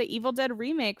take on the Evil Dead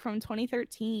remake from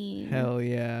 2013. Hell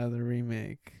yeah, the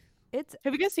remake.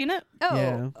 Have you guys seen it?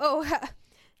 Oh, Yeah.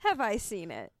 Have I seen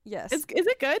it? Yes. Is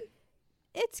it good?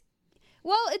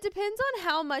 Well, it depends on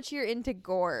how much you're into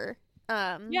gore.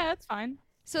 Yeah, that's fine.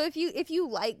 So if you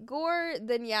like gore,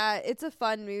 then yeah, it's a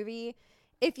fun movie.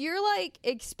 If you're like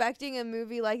expecting a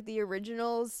movie like the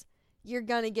originals, you're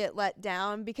gonna get let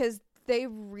down because they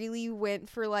really went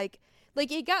for like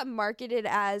it got marketed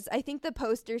as, I think the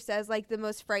poster says like the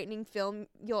most frightening film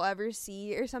you'll ever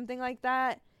see or something like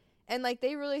that. And like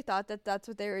they really thought that that's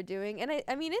what they were doing. And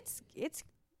I mean it's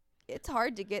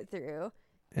hard to get through.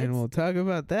 And we'll talk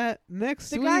about that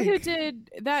next week. The guy who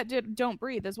did Don't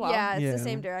Breathe as well. Yeah, it's the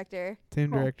same director.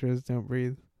 Same director as Don't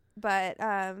Breathe. But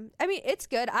I mean, it's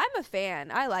good. I'm a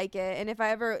fan. I like it. And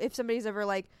if somebody's ever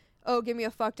like, "Oh, give me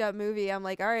a fucked up movie," I'm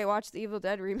like, "All right, watch the Evil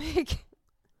Dead remake."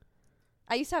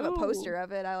 I used to have a poster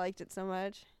of it. I liked it so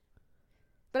much.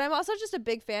 But I'm also just a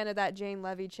big fan of that Jane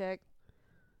Levy chick.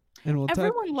 And we'll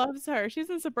Everyone loves her. She's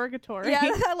in Suburgatory. Yeah,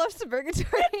 I love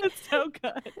Suburgatory. It's so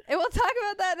good. And we'll talk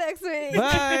about that next week.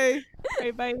 Bye.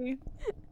 Bye.